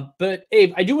 But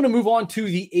Abe, I do want to move on to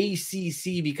the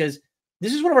ACC because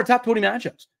this is one of our top 20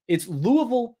 matchups. It's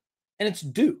Louisville and it's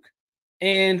Duke.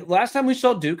 And last time we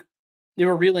saw Duke, they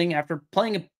were reeling after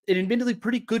playing an admittedly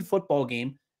pretty good football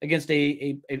game against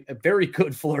a very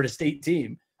good Florida State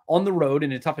team on the road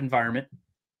in a tough environment.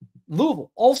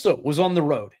 Louisville also was on the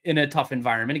road in a tough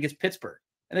environment against Pittsburgh,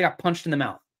 and they got punched in the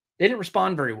mouth. They didn't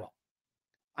respond very well.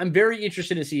 I'm very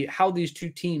interested to see how these two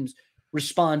teams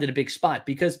respond in a big spot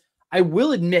because I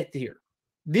will admit here,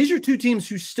 these are two teams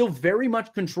who still very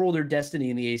much control their destiny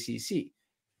in the ACC.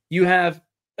 You have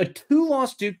a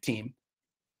 2-loss Duke team,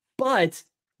 but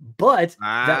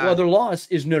that other loss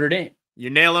is Notre Dame.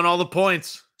 You're nailing all the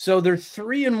points. So they're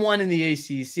 3-1 in the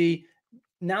ACC.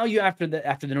 Now after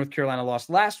the North Carolina loss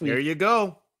last week. There you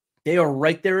go. They are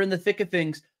right there in the thick of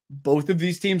things. Both of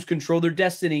these teams control their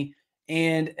destiny.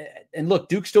 And look,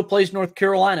 Duke still plays North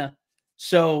Carolina.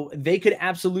 So they could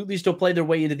absolutely still play their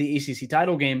way into the ACC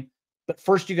title game. But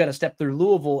first you got to step through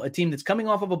Louisville, a team that's coming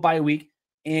off of a bye week.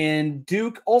 And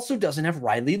Duke also doesn't have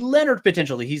Riley Leonard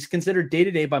potentially. He's considered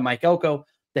day-to-day by Mike Elko,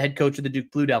 the head coach of the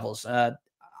Duke Blue Devils. I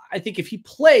think if he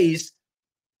plays,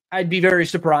 I'd be very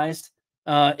surprised.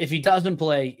 If he doesn't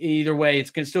play, either way, it's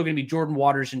still going to be Jordan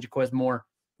Waters and Jaquez Moore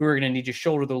who are going to need to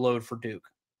shoulder the load for Duke.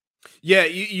 Yeah,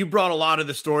 you brought a lot of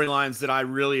the storylines that I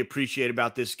really appreciate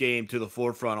about this game to the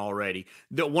forefront already.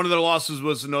 One of their losses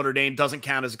was Notre Dame, doesn't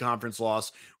count as a conference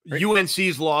loss. Right.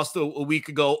 UNC's loss a week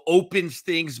ago opens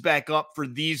things back up for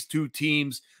these two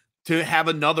teams to have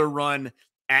another run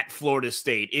at Florida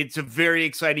State. It's a very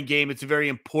exciting game. It's a very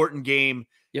important game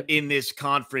in this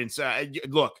conference.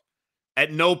 Look,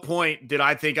 at no point did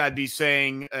I think I'd be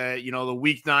saying, the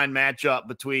week 9 matchup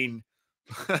between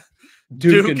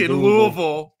Duke and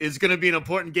Louisville is going to be an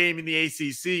important game in the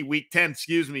ACC. Week 10,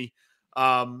 excuse me.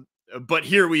 But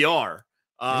here we are.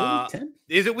 Is it week 10?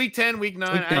 Is it week 10, week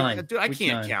 9? Week 9. Dude, I week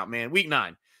can't 9. count, man. Week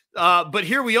 9. But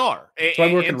here we are. So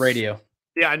I work in radio.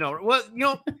 Yeah, I know.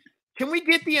 Well, can we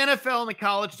get the NFL and the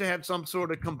college to have some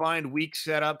sort of combined week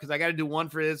set up? Because I got to do one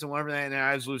for this and one for that, and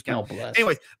I just lose count.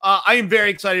 Anyways, I am very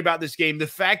excited about this game. The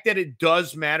fact that it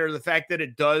does matter, the fact that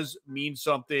it does mean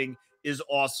something is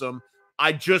awesome.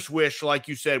 I just wish, like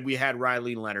you said, we had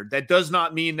Riley Leonard. That does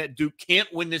not mean that Duke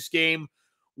can't win this game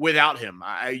without him.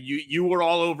 You were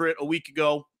all over it a week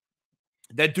ago.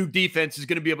 That Duke defense is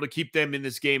going to be able to keep them in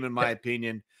this game, in my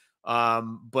opinion.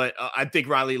 But I think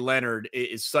Riley Leonard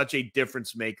is such a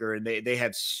difference maker, and they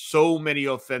have so many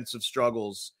offensive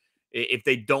struggles if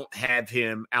they don't have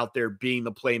him out there being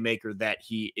the playmaker that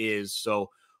he is. So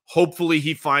hopefully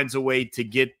he finds a way to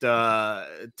get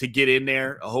in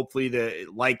there. Hopefully,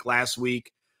 like last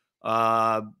week,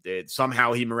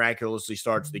 somehow he miraculously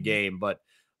starts the game. But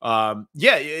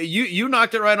you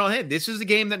knocked it right on the head. This is a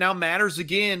game that now matters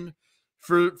again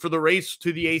for the race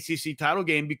to the ACC title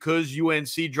game, because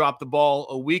UNC dropped the ball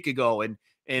a week ago, and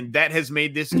that has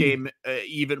made this game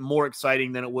even more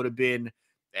exciting than it would have been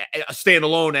a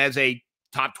standalone as a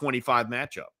top 25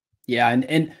 matchup. Yeah,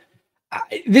 and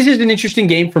this is an interesting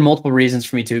game for multiple reasons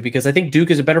for me too, because I think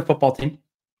Duke is a better football team,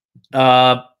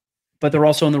 but they're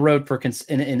also on the road for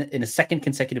in a second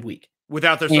consecutive week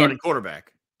without their starting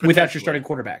quarterback. Without your starting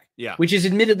quarterback, yeah, which is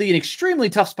admittly an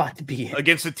extremely tough spot to be in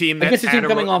against a team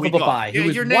coming off of a bye, who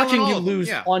was watching you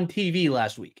lose on TV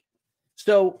last week.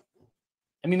 So,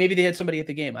 I mean, maybe they had somebody at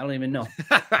the game. I don't even know.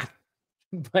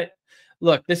 But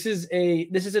look, this is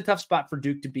a tough spot for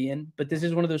Duke to be in. But this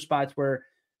is one of those spots where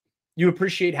you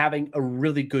appreciate having a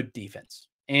really good defense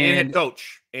and head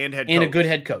coach and a good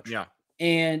head coach. Yeah.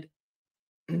 And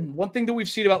one thing that we've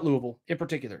seen about Louisville in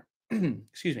particular,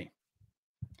 excuse me,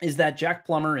 is that Jack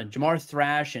Plummer and Jamar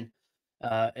Thrash and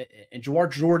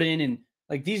Jawar Jordan and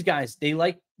like these guys, they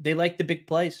like the big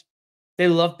plays. They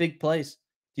love big plays.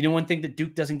 You know, one thing that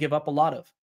Duke doesn't give up a lot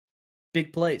of,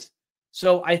 big plays.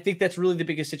 So I think that's really the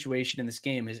biggest situation in this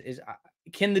game is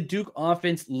can the Duke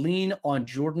offense lean on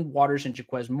Jordan Waters and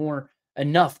Jaquez Moore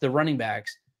enough, the running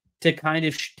backs, to kind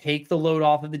of take the load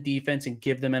off of the defense and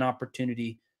give them an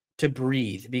opportunity to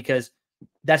breathe? Because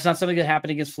that's not something that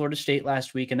happened against Florida State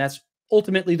last week, and that's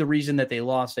ultimately the reason that they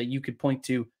lost. That you could point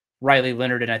to Riley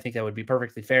Leonard, and I think that would be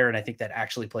perfectly fair, and I think that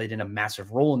actually played in a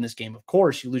massive role in this game. Of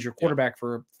course, you lose your quarterback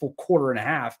for a full quarter and a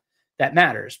half. That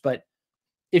matters. But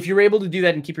if you're able to do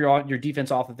that and keep your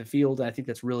defense off of the field, I think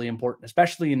that's really important,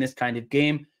 especially in this kind of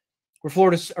game where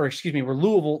where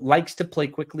Louisville likes to play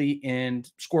quickly and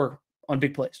score on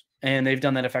big plays. And they've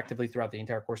done that effectively throughout the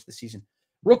entire course of the season.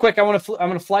 Real quick, I'm going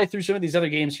to fly through some of these other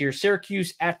games here.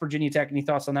 Syracuse at Virginia Tech. Any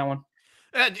thoughts on that one?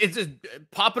 It's just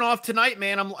popping off tonight,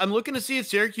 man. I'm looking to see if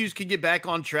Syracuse can get back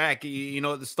on track. You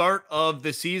know, at the start of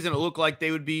the season, it looked like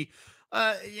they would be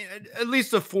at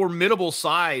least a formidable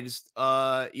size,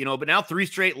 but now 3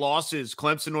 straight losses: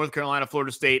 Clemson, North Carolina,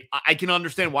 Florida State. I can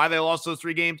understand why they lost those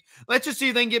 3 games. Let's just see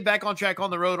if they can get back on track on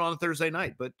the road on a Thursday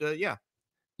night. But yeah.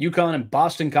 UConn and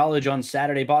Boston College on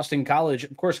Saturday. Boston College,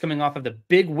 of course, coming off of the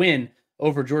big win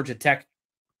over Georgia Tech.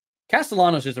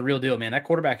 Castellanos is the real deal, man. That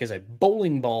quarterback is a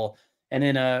bowling ball. And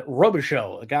then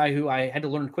Robichaux, a guy who I had to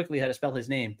learn quickly how to spell his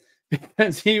name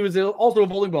because he was also a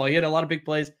bowling ball. He had a lot of big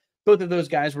plays. Both of those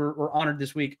guys were honored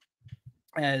this week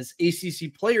as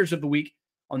ACC Players of the Week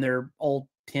on their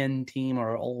All-10 team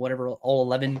or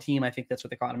All-11 team. I think that's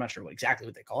what they call it. I'm not sure exactly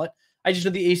what they call it. I just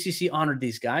know the ACC honored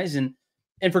these guys, and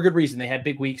for good reason. They had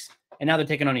big weeks, and now they're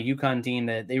taking on a UConn team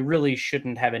that they really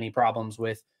shouldn't have any problems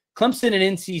with. Clemson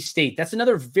and NC State. That's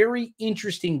another very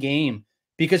interesting game.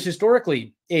 Because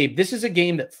historically, Abe, this is a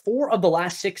game that 4 of the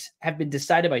last 6 have been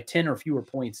decided by 10 or fewer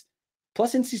points.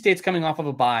 Plus, NC State's coming off of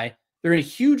a bye. They're in a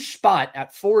huge spot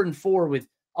at 4-4 with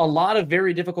a lot of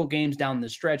very difficult games down the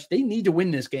stretch. They need to win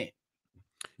this game.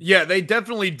 Yeah, they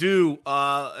definitely do.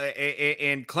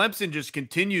 And Clemson just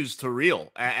continues to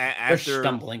reel after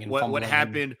stumbling and what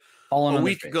happened a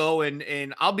week ago.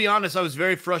 And I'll be honest, I was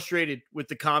very frustrated with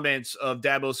the comments of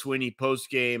Dabo Swinney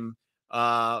post-game,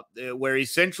 where he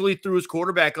essentially threw his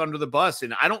quarterback under the bus.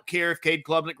 And I don't care if Cade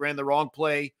Klubnik ran the wrong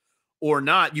play or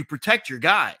not. You protect your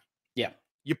guy. Yeah.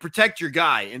 You protect your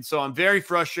guy. And so I'm very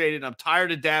frustrated. I'm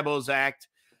tired of Dabo's act.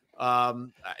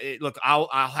 Look, I'll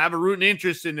have a rooting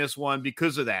interest in this one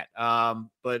because of that.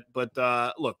 But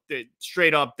look,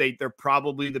 straight up, they're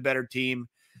probably the better team,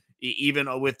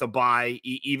 even with the bye,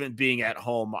 even being at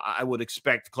home. I would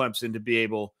expect Clemson to be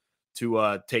able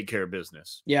to take care of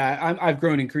business. Yeah, I've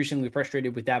grown increasingly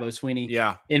frustrated with Dabo Swinney.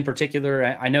 Yeah, in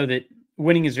particular, I know that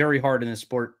winning is very hard in this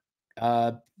sport.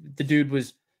 The dude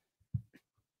was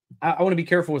I want to be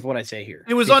careful with what I say here.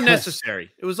 It was unnecessary.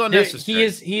 It was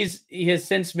unnecessary. He has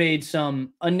since made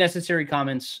some unnecessary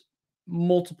comments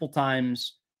multiple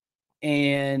times,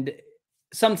 and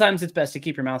sometimes it's best to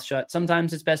keep your mouth shut.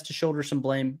 Sometimes it's best to shoulder some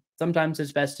blame. Sometimes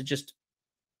it's best to just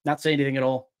not say anything at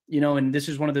all. And this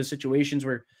is one of those situations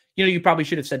where you probably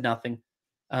should have said nothing.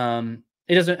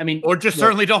 It doesn't. I mean, or just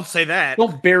certainly don't say that.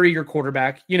 Don't bury your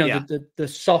quarterback. The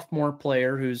sophomore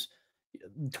player who's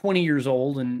 20 years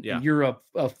old and you're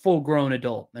a full-grown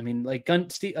adult. I mean, like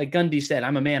Gundy said,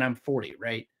 I'm a man, I'm 40,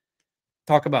 right?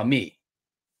 Talk about me.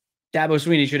 Dabo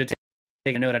Swinney should have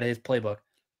taken a note out of his playbook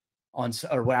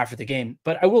after the game.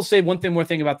 But I will say one more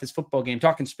thing about this football game,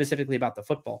 talking specifically about the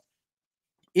football.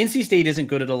 NC State isn't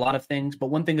good at a lot of things, but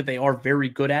one thing that they are very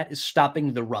good at is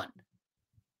stopping the run.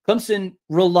 Clemson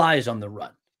relies on the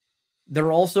run.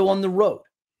 They're also on the road.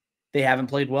 They haven't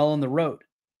played well on the road,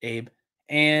 Abe.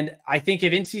 And I think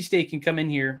if NC State can come in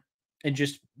here and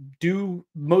just do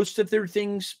most of their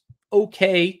things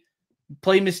okay,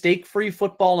 play mistake-free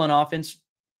football on offense,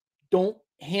 don't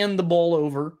hand the ball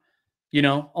over,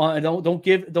 don't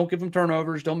give them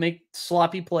turnovers, don't make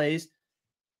sloppy plays,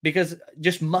 because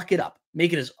just muck it up,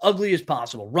 make it as ugly as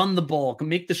possible, run the ball,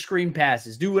 make the screen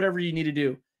passes, do whatever you need to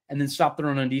do, and then stop the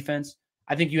run on defense.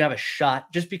 I think you have a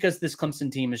shot, just because this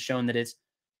Clemson team has shown that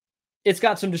it's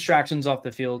got some distractions off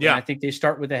the field. Yeah. And I think they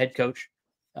start with the head coach.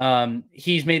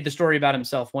 He's made the story about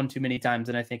himself one too many times,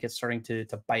 and I think it's starting to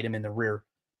bite him in the rear.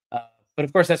 But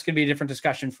of course, that's going to be a different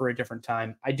discussion for a different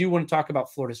time. I do want to talk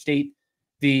about Florida State,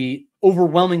 the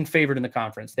overwhelming favorite in the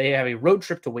conference. They have a road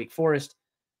trip to Wake Forest.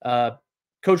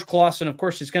 Coach Clawson, of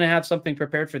course, is going to have something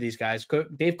prepared for these guys.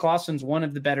 Dave Clawson's one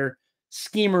of the better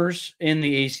schemers in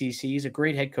the ACC. He's a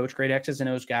great head coach, great X's and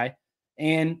O's guy.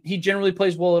 And he generally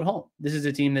plays well at home. This is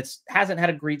a team that hasn't had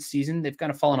a great season. They've kind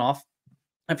of fallen off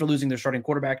after losing their starting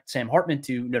quarterback, Sam Hartman,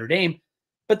 to Notre Dame.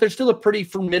 But they're still a pretty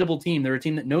formidable team. They're a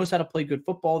team that knows how to play good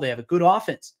football. They have a good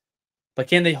offense. But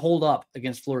can they hold up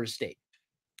against Florida State?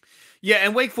 Yeah,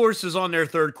 and Wake Forest is on their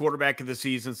third quarterback of the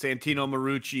season. Santino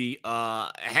Marucci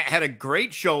had a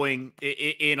great showing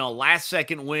in a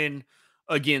last-second win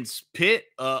against Pitt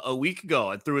a week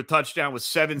ago. It threw a touchdown with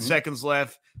 7 seconds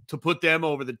left to put them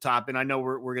over the top. And I know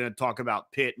we're going to talk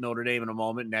about Pitt, Notre Dame in a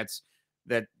moment, and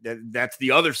that's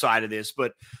the other side of this.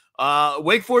 But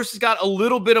Wake Forest has got a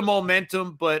little bit of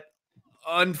momentum, but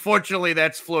unfortunately,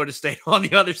 that's Florida State on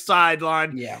the other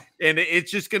sideline. Yeah. And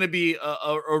it's just going to be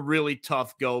a really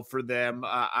tough go for them.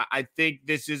 I think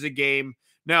this is a game.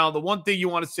 Now, the one thing you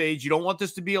want to say is you don't want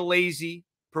this to be a lazy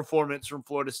performance from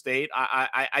Florida State.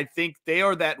 I think they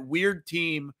are that weird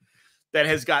team that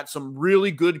has got some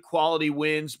really good quality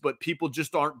wins, but people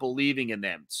just aren't believing in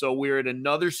them. So we're in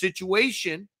another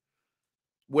situation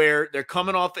where they're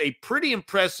coming off a pretty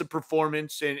impressive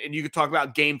performance, and you could talk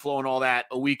about game flow and all that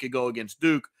a week ago against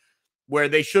Duke, where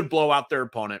they should blow out their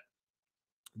opponent.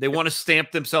 They want to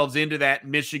stamp themselves into that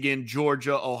Michigan,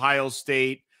 Georgia, Ohio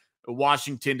State,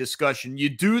 Washington discussion. You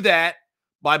do that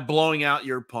by blowing out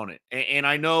your opponent. And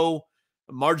I know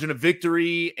margin of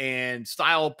victory and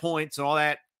style of points and all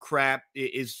that crap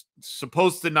is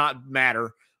supposed to not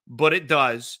matter, but it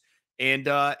does. And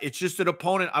it's just an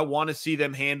opponent I want to see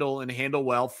them handle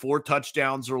well. 4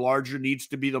 touchdowns or larger needs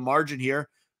to be the margin here.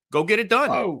 Go get it done.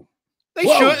 Whoa. They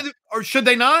should, or should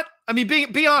they not? I mean,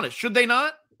 be honest. Should they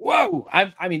not? Whoa.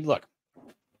 I mean, look,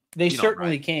 they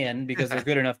certainly can, because they're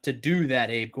good enough to do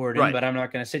that, Abe Gordon. Right. But I'm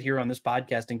not going to sit here on this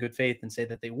podcast in good faith and say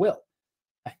that they will.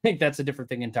 I think that's a different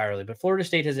thing entirely. But Florida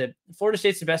State's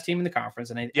the best team in the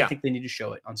conference, and I think they need to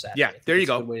show it on Saturday. Yeah, there you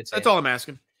go. That's all I'm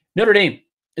asking. Notre Dame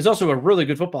is also a really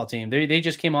good football team. They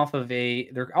just came off of a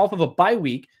bye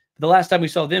week. The last time we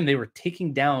saw them, they were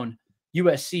taking down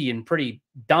USC in pretty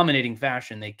dominating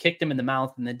fashion. They kicked them in the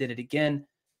mouth and then did it again,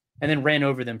 and then ran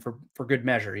over them for good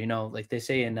measure. Like they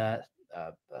say in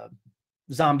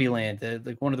Zombieland,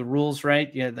 like one of the rules, right?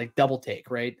 Yeah, like double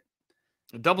take, right?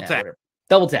 Double tap.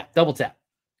 Double tap.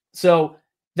 So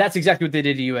that's exactly what they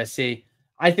did to USC.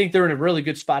 I think they're in a really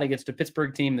good spot against a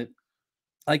Pittsburgh team that,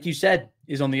 like you said,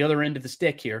 is on the other end of the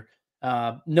stick here.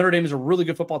 Notre Dame is a really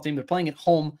good football team. They're playing at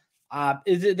home.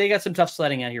 They got some tough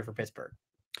sledding out here for Pittsburgh.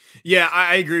 Yeah,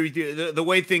 I agree with you. The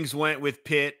way things went with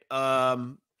Pitt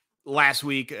last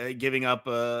week, giving up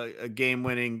a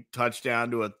game-winning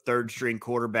touchdown to a third-string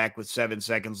quarterback with 7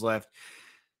 seconds left,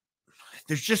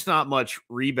 there's just not much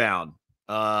rebound,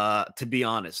 to be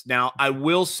honest. Now, I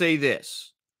will say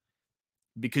this,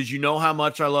 because you know how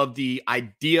much I love the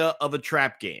idea of a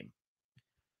trap game.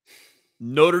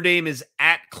 Notre Dame is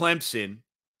at Clemson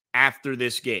after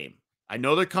this game. I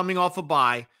know they're coming off a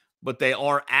bye, but they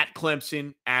are at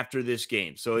Clemson after this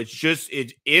game. So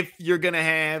if you're going to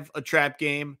have a trap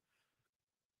game,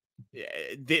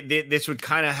 this would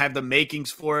kind of have the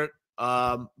makings for it.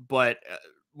 But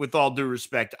with all due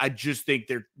respect, I just think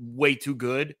they're way too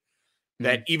good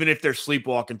that even if they're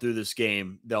sleepwalking through this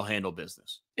game, they'll handle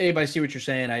business. Abe, I see what you're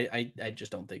saying. I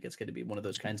just don't think it's going to be one of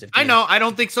those kinds of games. I know. I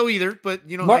don't think so either, but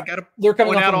I got to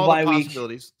point out all the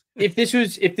possibilities. If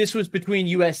this was between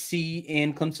USC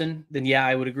and Clemson, then yeah,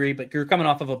 I would agree. But you're coming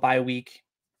off of a bye week.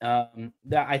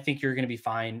 I think you're going to be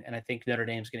fine, and I think Notre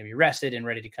Dame's going to be rested and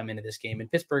ready to come into this game.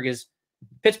 And Pittsburgh's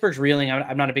reeling.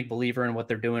 I'm not a big believer in what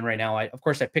they're doing right now. Of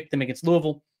course, I picked them against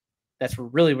Louisville. That's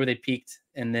really where they peaked,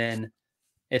 and then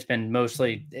it's been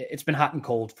hot and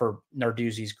cold for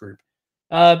Narduzzi's group.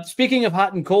 Speaking of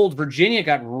hot and cold, Virginia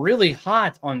got really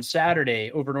hot on Saturday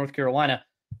over North Carolina.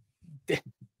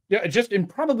 Yeah, just in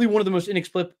probably one of the most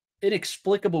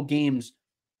inexplicable games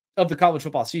of the college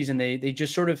football season. They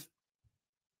just sort of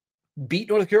beat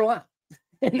North Carolina,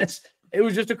 and it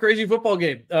was just a crazy football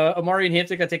game. Amari and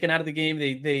Hampton got taken out of the game.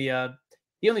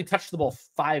 He only touched the ball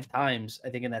 5 times, I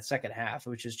think, in that second half,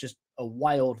 which is just a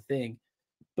wild thing.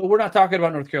 But we're not talking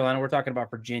about North Carolina. We're talking about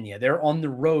Virginia. They're on the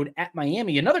road at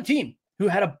Miami, another team who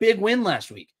had a big win last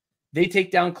week. They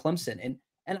take down Clemson.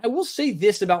 And I will say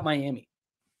this about Miami.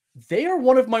 They are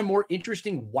one of my more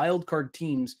interesting wild card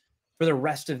teams for the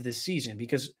rest of this season,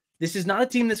 because this is not a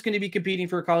team that's going to be competing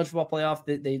for a college football playoff.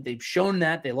 They've shown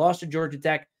that. They lost to Georgia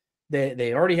Tech.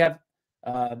 They already have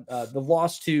the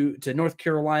loss to North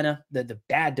Carolina, the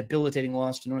bad, debilitating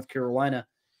loss to North Carolina.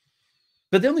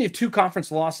 But they only have 2 conference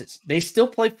losses. They still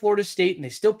play Florida State and they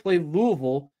still play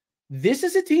Louisville. This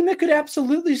is a team that could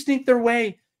absolutely sneak their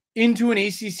way into an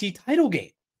ACC title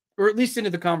game, or at least into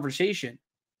the conversation.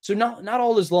 So not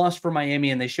all is lost for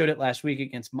Miami, and they showed it last week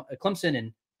against Clemson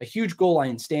in a huge goal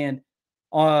line stand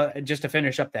just to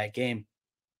finish up that game.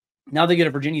 Now they get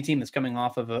a Virginia team that's coming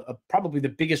off of probably the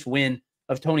biggest win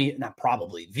of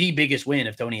the biggest win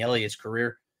of Tony Elliott's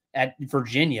career at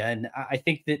Virginia. And I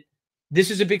think that this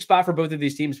is a big spot for both of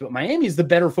these teams, but Miami is the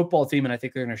better football team, and I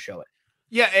think they're going to show it.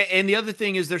 Yeah, and the other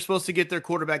thing is they're supposed to get their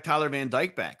quarterback Tyler Van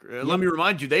Dyke back. Let me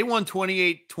remind you, they won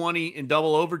 28-20 in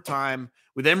double overtime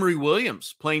with Emory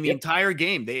Williams playing the entire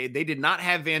game. They did not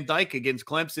have Van Dyke against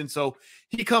Clemson, so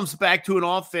he comes back to an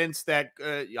offense that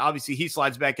obviously he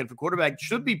slides back in for quarterback.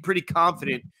 Should be pretty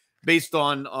confident based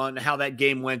on how that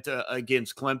game went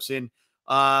against Clemson.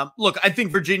 Look, I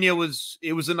think Virginia was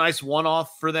a nice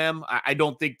one-off for them. I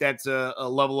don't think that's a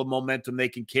level of momentum they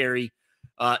can carry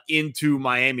into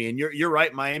Miami. And you're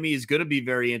right. Miami is going to be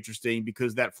very interesting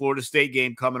because that Florida State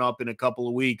game coming up in a couple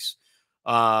of weeks,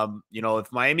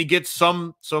 if Miami gets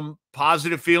some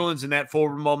positive feelings and that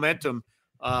forward momentum,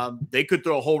 they could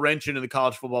throw a whole wrench into the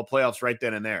college football playoffs right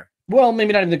then and there. Well,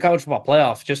 maybe not in the college football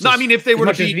playoffs. If they were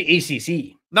to beat the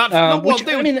ACC,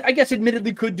 I guess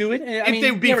admittedly could do it. If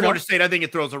they would beat Florida State, I think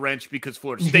it throws a wrench because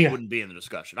Florida State wouldn't be in the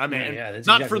discussion. I mean,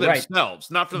 not for themselves.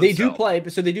 Not for they themselves. do play,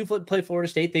 so they do play Florida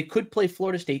State. They could play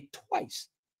Florida State twice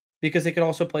because they could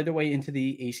also play their way into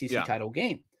the ACC title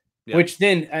game, which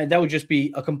then that would just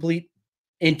be a complete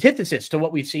antithesis to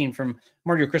what we've seen from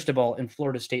Mario Cristobal and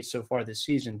Florida State so far this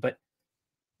season. But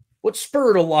what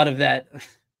spurred a lot of that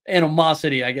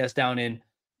animosity, I guess, down in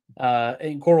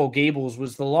Coral Gables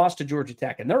was the loss to Georgia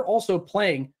Tech. And they're also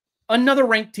playing another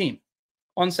ranked team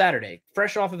on Saturday,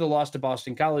 fresh off of the loss to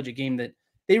Boston College, a game that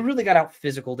they really got out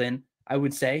physicaled in, I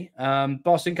would say.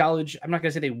 Boston College, I'm not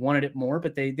going to say they wanted it more,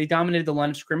 but they dominated the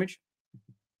line of scrimmage.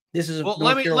 This is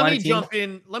let me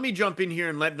jump in here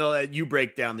and let you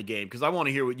break down the game, because I want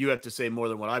to hear what you have to say more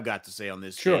than what I've got to say on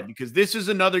this game, because this is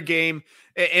another game.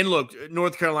 And look,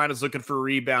 North Carolina's looking for a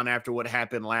rebound after what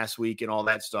happened last week and all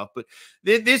that stuff. But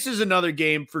this is another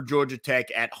game for Georgia Tech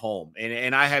at home.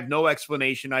 And I have no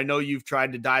explanation. I know you've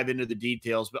tried to dive into the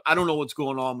details, but I don't know what's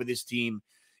going on with this team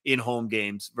in home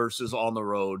games versus on the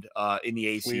road in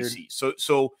the ACC.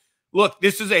 So look,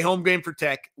 this is a home game for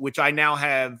Tech, which I now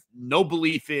have no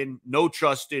belief in, no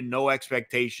trust in, no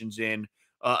expectations in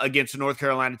against a North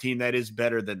Carolina team that is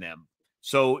better than them.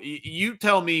 So you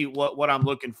tell me what I'm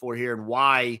looking for here and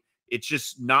why it's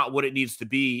just not what it needs to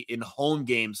be in home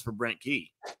games for Brent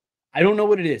Key. I don't know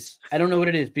what it is.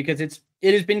 Because it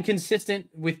has been consistent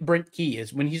with Brent Key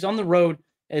is when he's on the road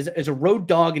as a road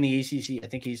dog in the ACC. I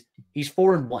think he's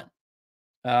 4-1,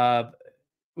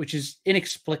 which is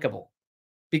inexplicable.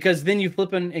 Because then you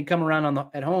flip and come around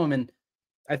at home, and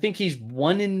I think he's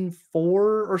 1-4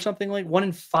 or something like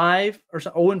 1-5 or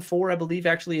 0-4, I believe,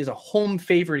 actually is a home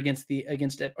favorite against he's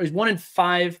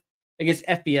 1-5 against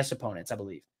FBS opponents, I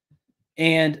believe.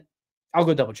 And I'll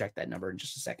go double check that number in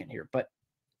just a second here. But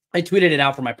I tweeted it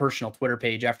out from my personal Twitter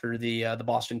page after the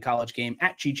Boston College game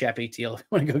at GChapATL. If you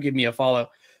want to go give me a follow.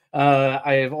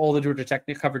 I have all the Georgia Tech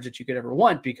coverage that you could ever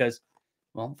want because,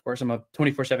 well, of course, I'm a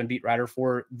 24/7 beat writer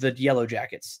for the Yellow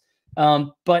Jackets.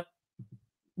 But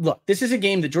look, this is a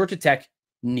game that Georgia Tech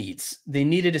needs. They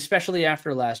need it, especially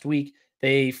after last week.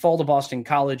 They fall to Boston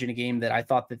College in a game that I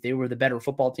thought that they were the better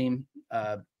football team.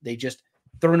 They just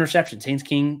throw interceptions. Haynes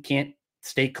King can't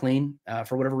stay clean.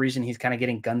 For whatever reason, he's kind of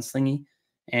getting gunslingy,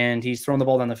 and he's throwing the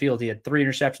ball down the field. He had 3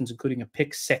 interceptions, including a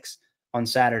pick 6 on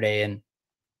Saturday. And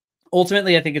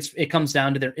ultimately, I think it comes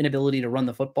down to their inability to run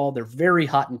the football. They're very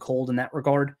hot and cold in that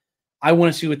regard. I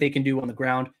want to see what they can do on the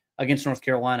ground against North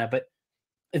Carolina. But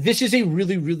this is a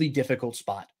really, really difficult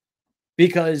spot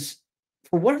because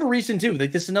for whatever reason, too,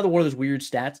 like this is another one of those weird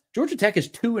stats. Georgia Tech is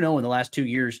 2-0 in the last 2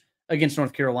 years against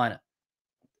North Carolina,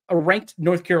 a ranked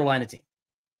North Carolina team,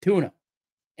 2-0.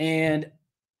 And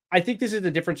I think this is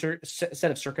a different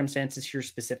set of circumstances here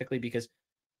specifically because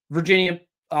Virginia,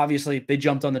 obviously, they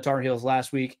jumped on the Tar Heels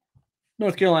last week.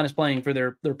 North Carolina's playing for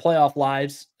their playoff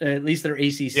lives, at least their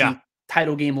ACC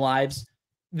title game lives.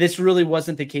 This really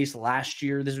wasn't the case last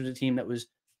year. This was a team that was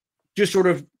just sort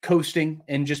of coasting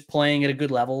and just playing at a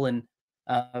good level. And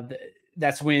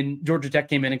that's when Georgia Tech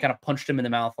came in and kind of punched them in the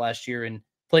mouth last year and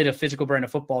played a physical brand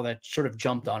of football that sort of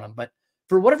jumped on them. But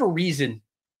for whatever reason,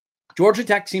 Georgia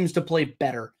Tech seems to play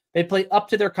better. They play up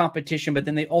to their competition, but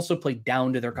then they also play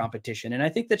down to their competition. And I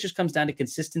think that just comes down to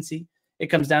consistency. It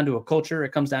comes down to a culture.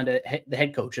 It comes down to the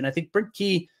head coach. And I think Brent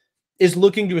Key is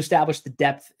looking to establish the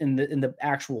depth in the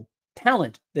actual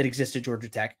talent that exists at Georgia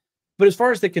Tech. But as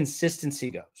far as the consistency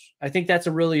goes, I think that's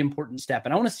a really important step.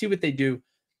 And I want to see what they do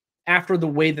after the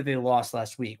way that they lost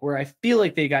last week, where I feel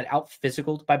like they got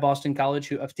out-physicaled by Boston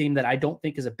College, a team that I don't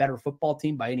think is a better football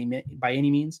team by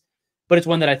any means. But it's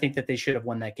one that I think that they should have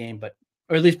won that game,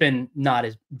 or at least been not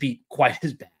as beat quite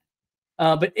as bad.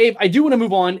 But Abe, I do want to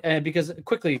move on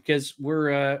because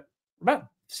we're about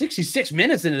 66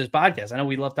 minutes into this podcast. I know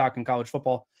we love talking college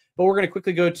football, but we're going to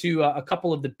quickly go to a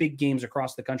couple of the big games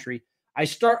across the country. I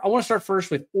want to start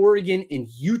first with Oregon and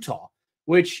Utah,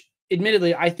 which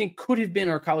admittedly I think could have been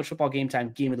our college football game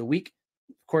time game of the week.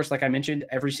 Of course, like I mentioned,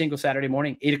 every single Saturday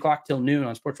morning, 8 o'clock till noon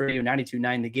on Sports Radio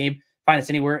 92.9 The Game. Find us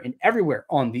anywhere and everywhere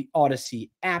on the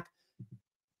Audacy app.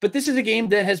 But this is a game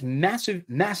that has massive,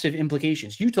 massive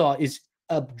implications. Utah is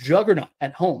a juggernaut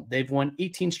at home. They've won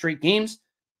 18 straight games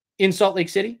in Salt Lake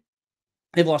City.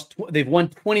 They've won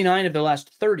 29 of their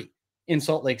last 30 in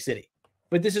Salt Lake City.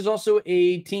 But this is also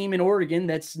a team in Oregon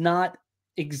that's not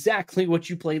exactly what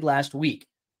you played last week.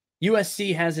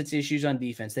 USC has its issues on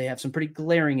defense. They have some pretty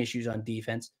glaring issues on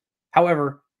defense.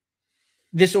 However,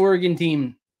 this Oregon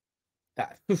team,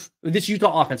 this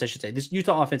Utah offense, I should say, this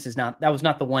Utah offense was not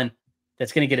the one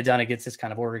that's going to get it done against this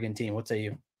kind of Oregon team. What say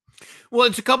you? Well,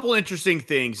 it's a couple interesting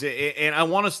things, and I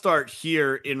want to start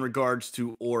here in regards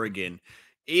to Oregon.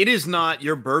 It is not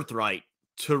your birthright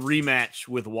to rematch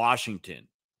with Washington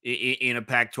in a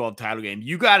Pac-12 title game.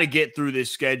 You got to get through this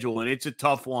schedule, and it's a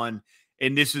tough one,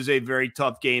 and this is a very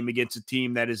tough game against a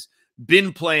team that has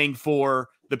been playing for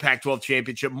the Pac-12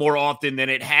 championship more often than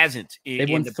it hasn't. They've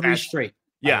won 3 straight.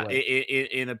 Yeah,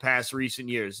 in the past recent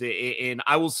years. And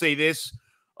I will say this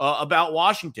about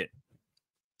Washington.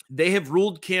 They have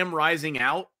ruled Cam Rising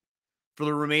out for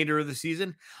the remainder of the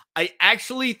season. I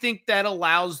actually think that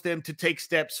allows them to take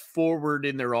steps forward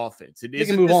in their offense. It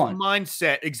isn't this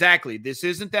mindset. Exactly. This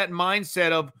isn't that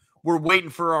mindset of we're waiting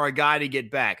for our guy to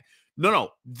get back.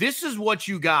 No. This is what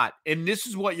you got, and this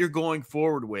is what you're going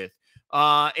forward with.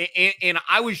 And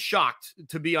I was shocked,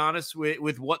 to be honest,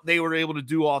 with what they were able to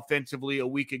do offensively a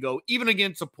week ago, even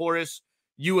against a porous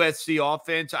USC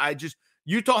offense.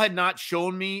 Utah had not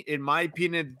shown me, in my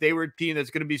opinion, that they were a team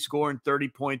that's going to be scoring 30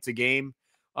 points a game.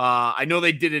 I know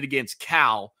they did it against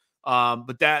Cal,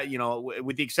 but that,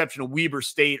 with the exception of Weber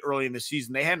State early in the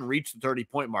season, they hadn't reached the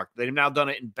 30-point mark. They've now done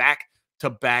it in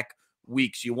back-to-back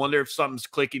weeks. You wonder if something's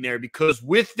clicking there because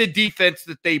with the defense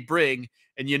that they bring,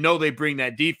 and they bring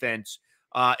that defense,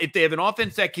 if they have an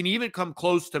offense that can even come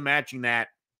close to matching that,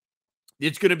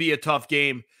 it's going to be a tough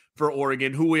game for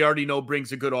Oregon, who we already know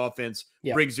brings a good offense,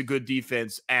 brings a good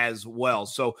defense as well.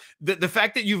 So the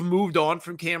fact that you've moved on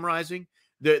from Cam Rising,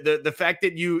 the fact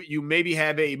that you maybe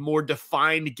have a more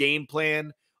defined game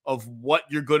plan of what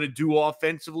you're going to do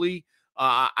offensively,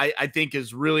 I think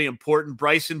is really important.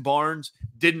 Bryson Barnes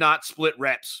did not split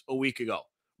reps a week ago.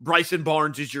 Bryson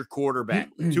Barnes is your quarterback,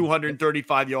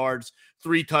 235 yards,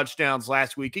 3 touchdowns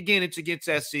last week. Again, it's against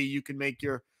SC. You can make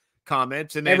your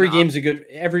comments, and then, every game's a good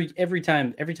every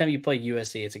time you play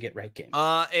USC, it's a get right game.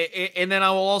 And then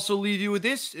I will also leave you with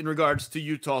this in regards to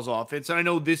Utah's offense. And I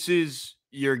know this is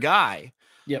your guy.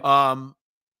 Yep.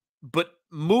 But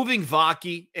moving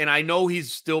Vaki, and I know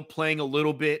he's still playing a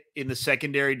little bit in the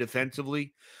secondary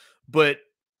defensively, but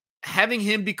having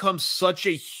him become such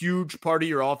a huge part of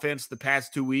your offense the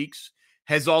past 2 weeks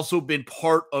has also been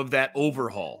part of that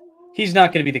overhaul. He's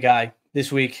not going to be the guy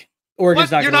this week.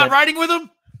 Oregon's not. You're not riding with him?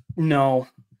 No.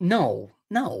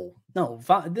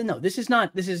 This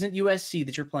isn't USC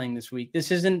that you're playing this week.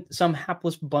 This isn't some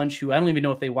hapless bunch who I don't even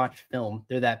know if they watch film.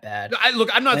 They're that bad.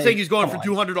 I'm not saying he's going for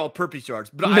 200 all-purpose yards,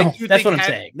 but that's what I'm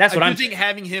saying. I think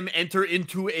having him enter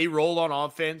into a role on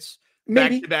offense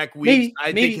maybe, back-to-back weeks,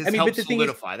 I think has helped the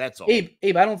solidify. That's all.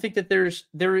 Abe, I don't think that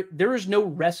there is no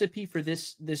recipe for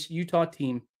this Utah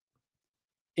team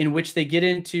in which they get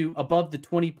into above the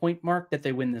 20-point mark that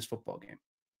they win this football game.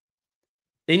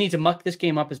 They need to muck this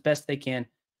game up as best they can.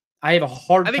 I have a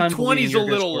hard time. I think 20 is a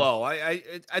little low. I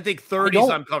think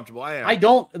 30s I'm comfortable. I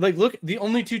don't look, the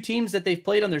only two teams that they've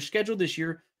played on their schedule this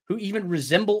year who even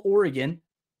resemble Oregon,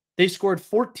 they scored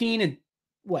 14 and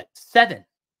 7.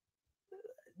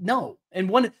 No. And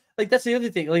one, that's the other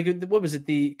thing. What was it?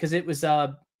 Because it was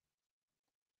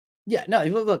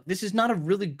look, this is not a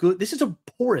really good, this is a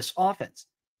porous offense.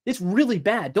 It's really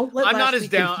bad. Don't let. I'm not as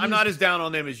down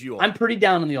on them as you are. I'm pretty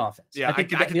down on the offense. Yeah, I think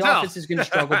the offense is going to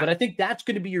struggle, but I think that's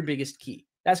going to be your biggest key.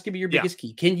 That's going to be your biggest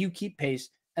key. Can you keep pace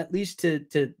at least to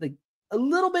like a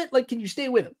little bit? Can you stay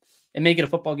with them and make it a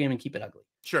football game and keep it ugly?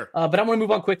 Sure. But I'm going to move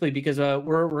on quickly because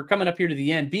we're coming up here to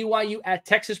the end. BYU at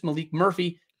Texas. Malik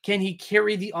Murphy. Can he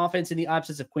carry the offense in the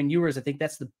absence of Quinn Ewers? I think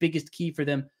that's the biggest key for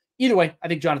them. Either way, I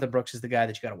think Jonathan Brooks is the guy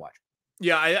that you got to watch.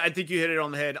 Yeah, I think you hit it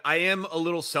on the head. I am a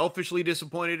little selfishly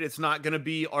disappointed it's not going to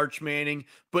be Arch Manning.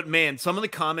 But, man, some of the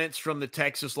comments from the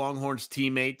Texas Longhorns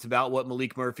teammates about what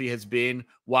Malik Murphy has been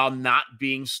while not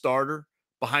being starter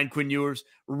behind Quinn Ewers,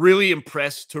 really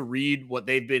impressed to read what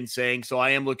they've been saying. So I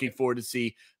am looking forward to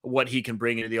see what he can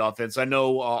bring into the offense. I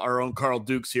know our own Carl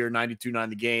Dukes here,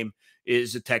 92.9 The Game,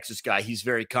 is a Texas guy. He's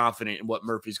very confident in what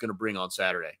Murphy's going to bring on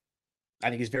Saturday. I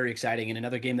think it's very exciting. And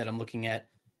another game that I'm looking at,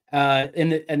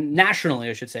 and nationally,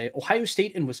 I should say, Ohio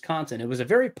State and Wisconsin. It was a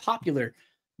very popular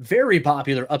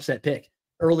upset pick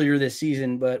earlier this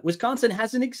season, but Wisconsin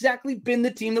hasn't exactly been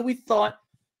the team that we thought.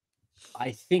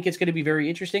 I think it's going to be very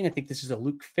interesting. I think this is a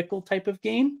Luke Fickell type of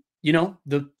game.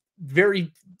 The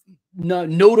very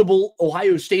notable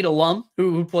Ohio State alum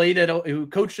who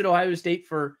coached at Ohio State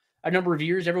for a number of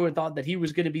years. Everyone thought that he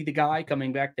was going to be the guy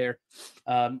coming back there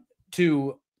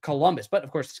to Columbus. But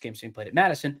of course, this game's being played at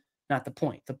Madison. Not the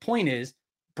point. The point is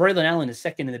Braylon Allen is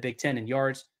second in the Big Ten in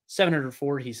yards,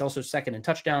 704. He's also second in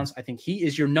touchdowns. I think he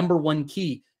is your number one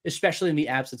key, especially in the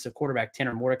absence of quarterback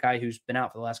Tanner Mordecai, who's been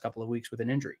out for the last couple of weeks with an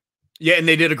injury. Yeah, and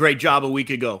they did a great job a week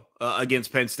ago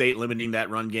against Penn State, limiting that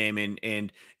run game.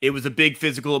 And it was a big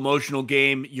physical, emotional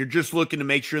game. You're just looking to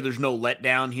make sure there's no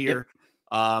letdown here.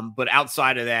 Yep. But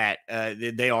outside of that,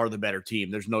 they are the better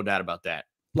team. There's no doubt about that.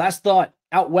 Last thought,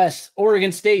 out west,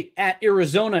 Oregon State at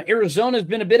Arizona. Arizona's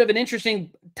been a bit of an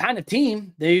interesting kind of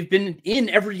team. They've been in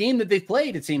every game that they've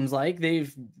played, it seems like.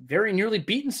 They've very nearly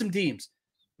beaten some teams.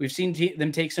 We've seen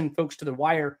them take some folks to the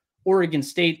wire. Oregon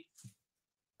State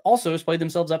also has played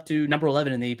themselves up to number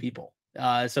 11 in the AP poll.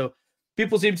 So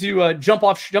people seem to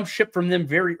jump ship from them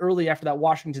very early after that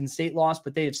Washington State loss,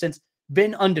 but they have since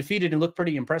been undefeated and look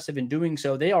pretty impressive in doing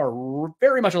so. They are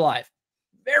very much alive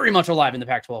in the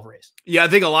Pac-12 race. Yeah, I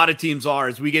think a lot of teams are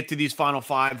as we get to these final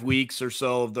 5 weeks or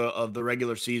so of the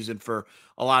regular season for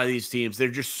a lot of these teams.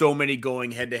 There's just so many going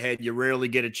head to head. You rarely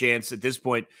get a chance at this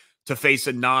point to face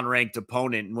a non-ranked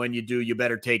opponent. And when you do, you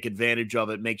better take advantage of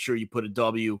it. Make sure you put a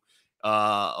W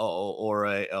or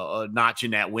a notch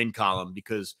in that win column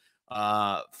because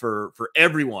for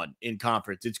everyone in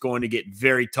conference, it's going to get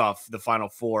very tough the final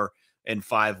 4 and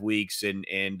 5 weeks.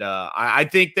 And I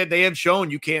think that they have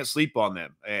shown you can't sleep on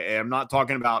them. I'm not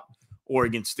talking about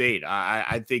Oregon State.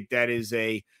 I think that is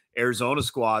a Arizona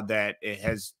squad that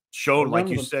has shown, like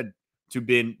you said, to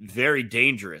been very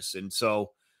dangerous. And so,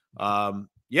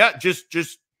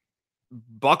 just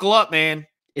buckle up, man.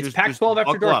 It's Pac-12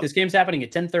 after dark. This game's happening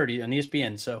at 10:30 on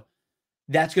ESPN. So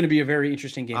that's going to be a very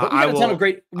interesting game. But we got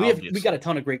a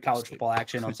ton of great college football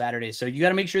action on Saturday. So you got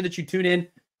to make sure that you tune in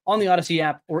on the Audacy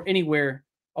app or anywhere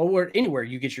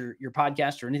you get your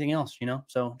podcast or anything else,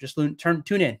 So just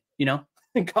tune in,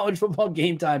 college football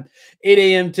game time, 8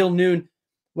 a.m. till noon.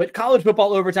 With college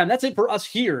football overtime, that's it for us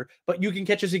here. But you can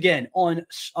catch us again on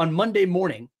Monday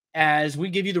morning as we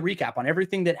give you the recap on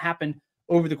everything that happened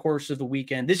over the course of the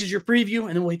weekend. This is your preview, and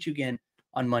then we'll hit you again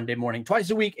on Monday morning. Twice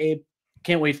a week, Abe.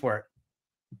 Can't wait for it.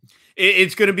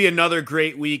 It's going to be another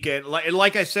great weekend.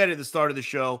 Like I said at the start of the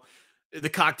show, the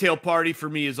cocktail party for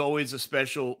me is always a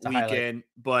special weekend,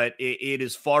 but it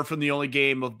is far from the only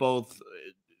game of both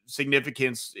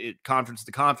significance, conference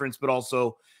to conference, but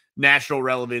also national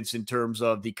relevance in terms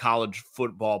of the college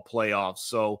football playoffs.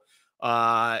 So,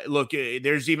 look,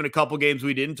 there's even a couple games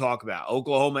we didn't talk about.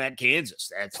 Oklahoma at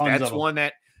Kansas. That's one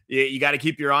that you got to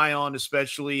keep your eye on,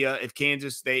 especially if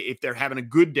Kansas, if they're having a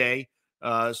good day,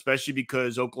 especially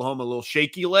because Oklahoma, a little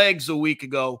shaky legs a week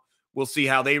ago. We'll see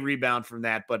how they rebound from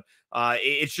that. But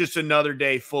it's just another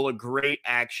day full of great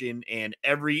action, and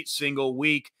every single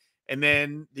week. And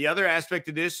then the other aspect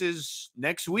of this is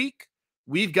next week,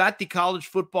 we've got the college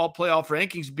football playoff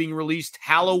rankings being released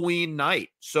Halloween night.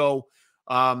 So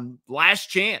last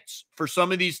chance for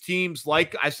some of these teams.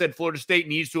 Like I said, Florida State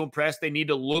needs to impress. They need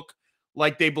to look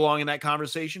like they belong in that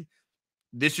conversation.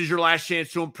 This is your last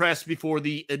chance to impress before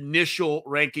the initial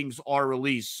rankings are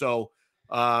released. So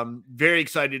very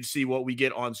excited to see what we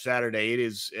get on Saturday. It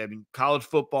is, I mean, college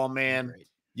football, man. Great.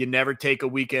 You never take a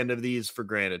weekend of these for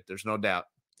granted. There's no doubt.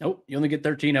 Nope. You only get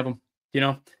 13 of them,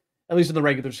 at least in the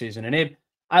regular season. And Abe,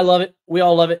 I love it. We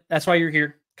all love it. That's why you're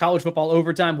here. College football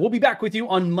overtime. We'll be back with you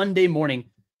on Monday morning.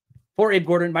 For Abe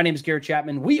Gordon, my name is Garrett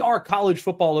Chapman. We are college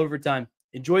football overtime.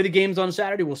 Enjoy the games on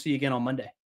Saturday. We'll see you again on Monday.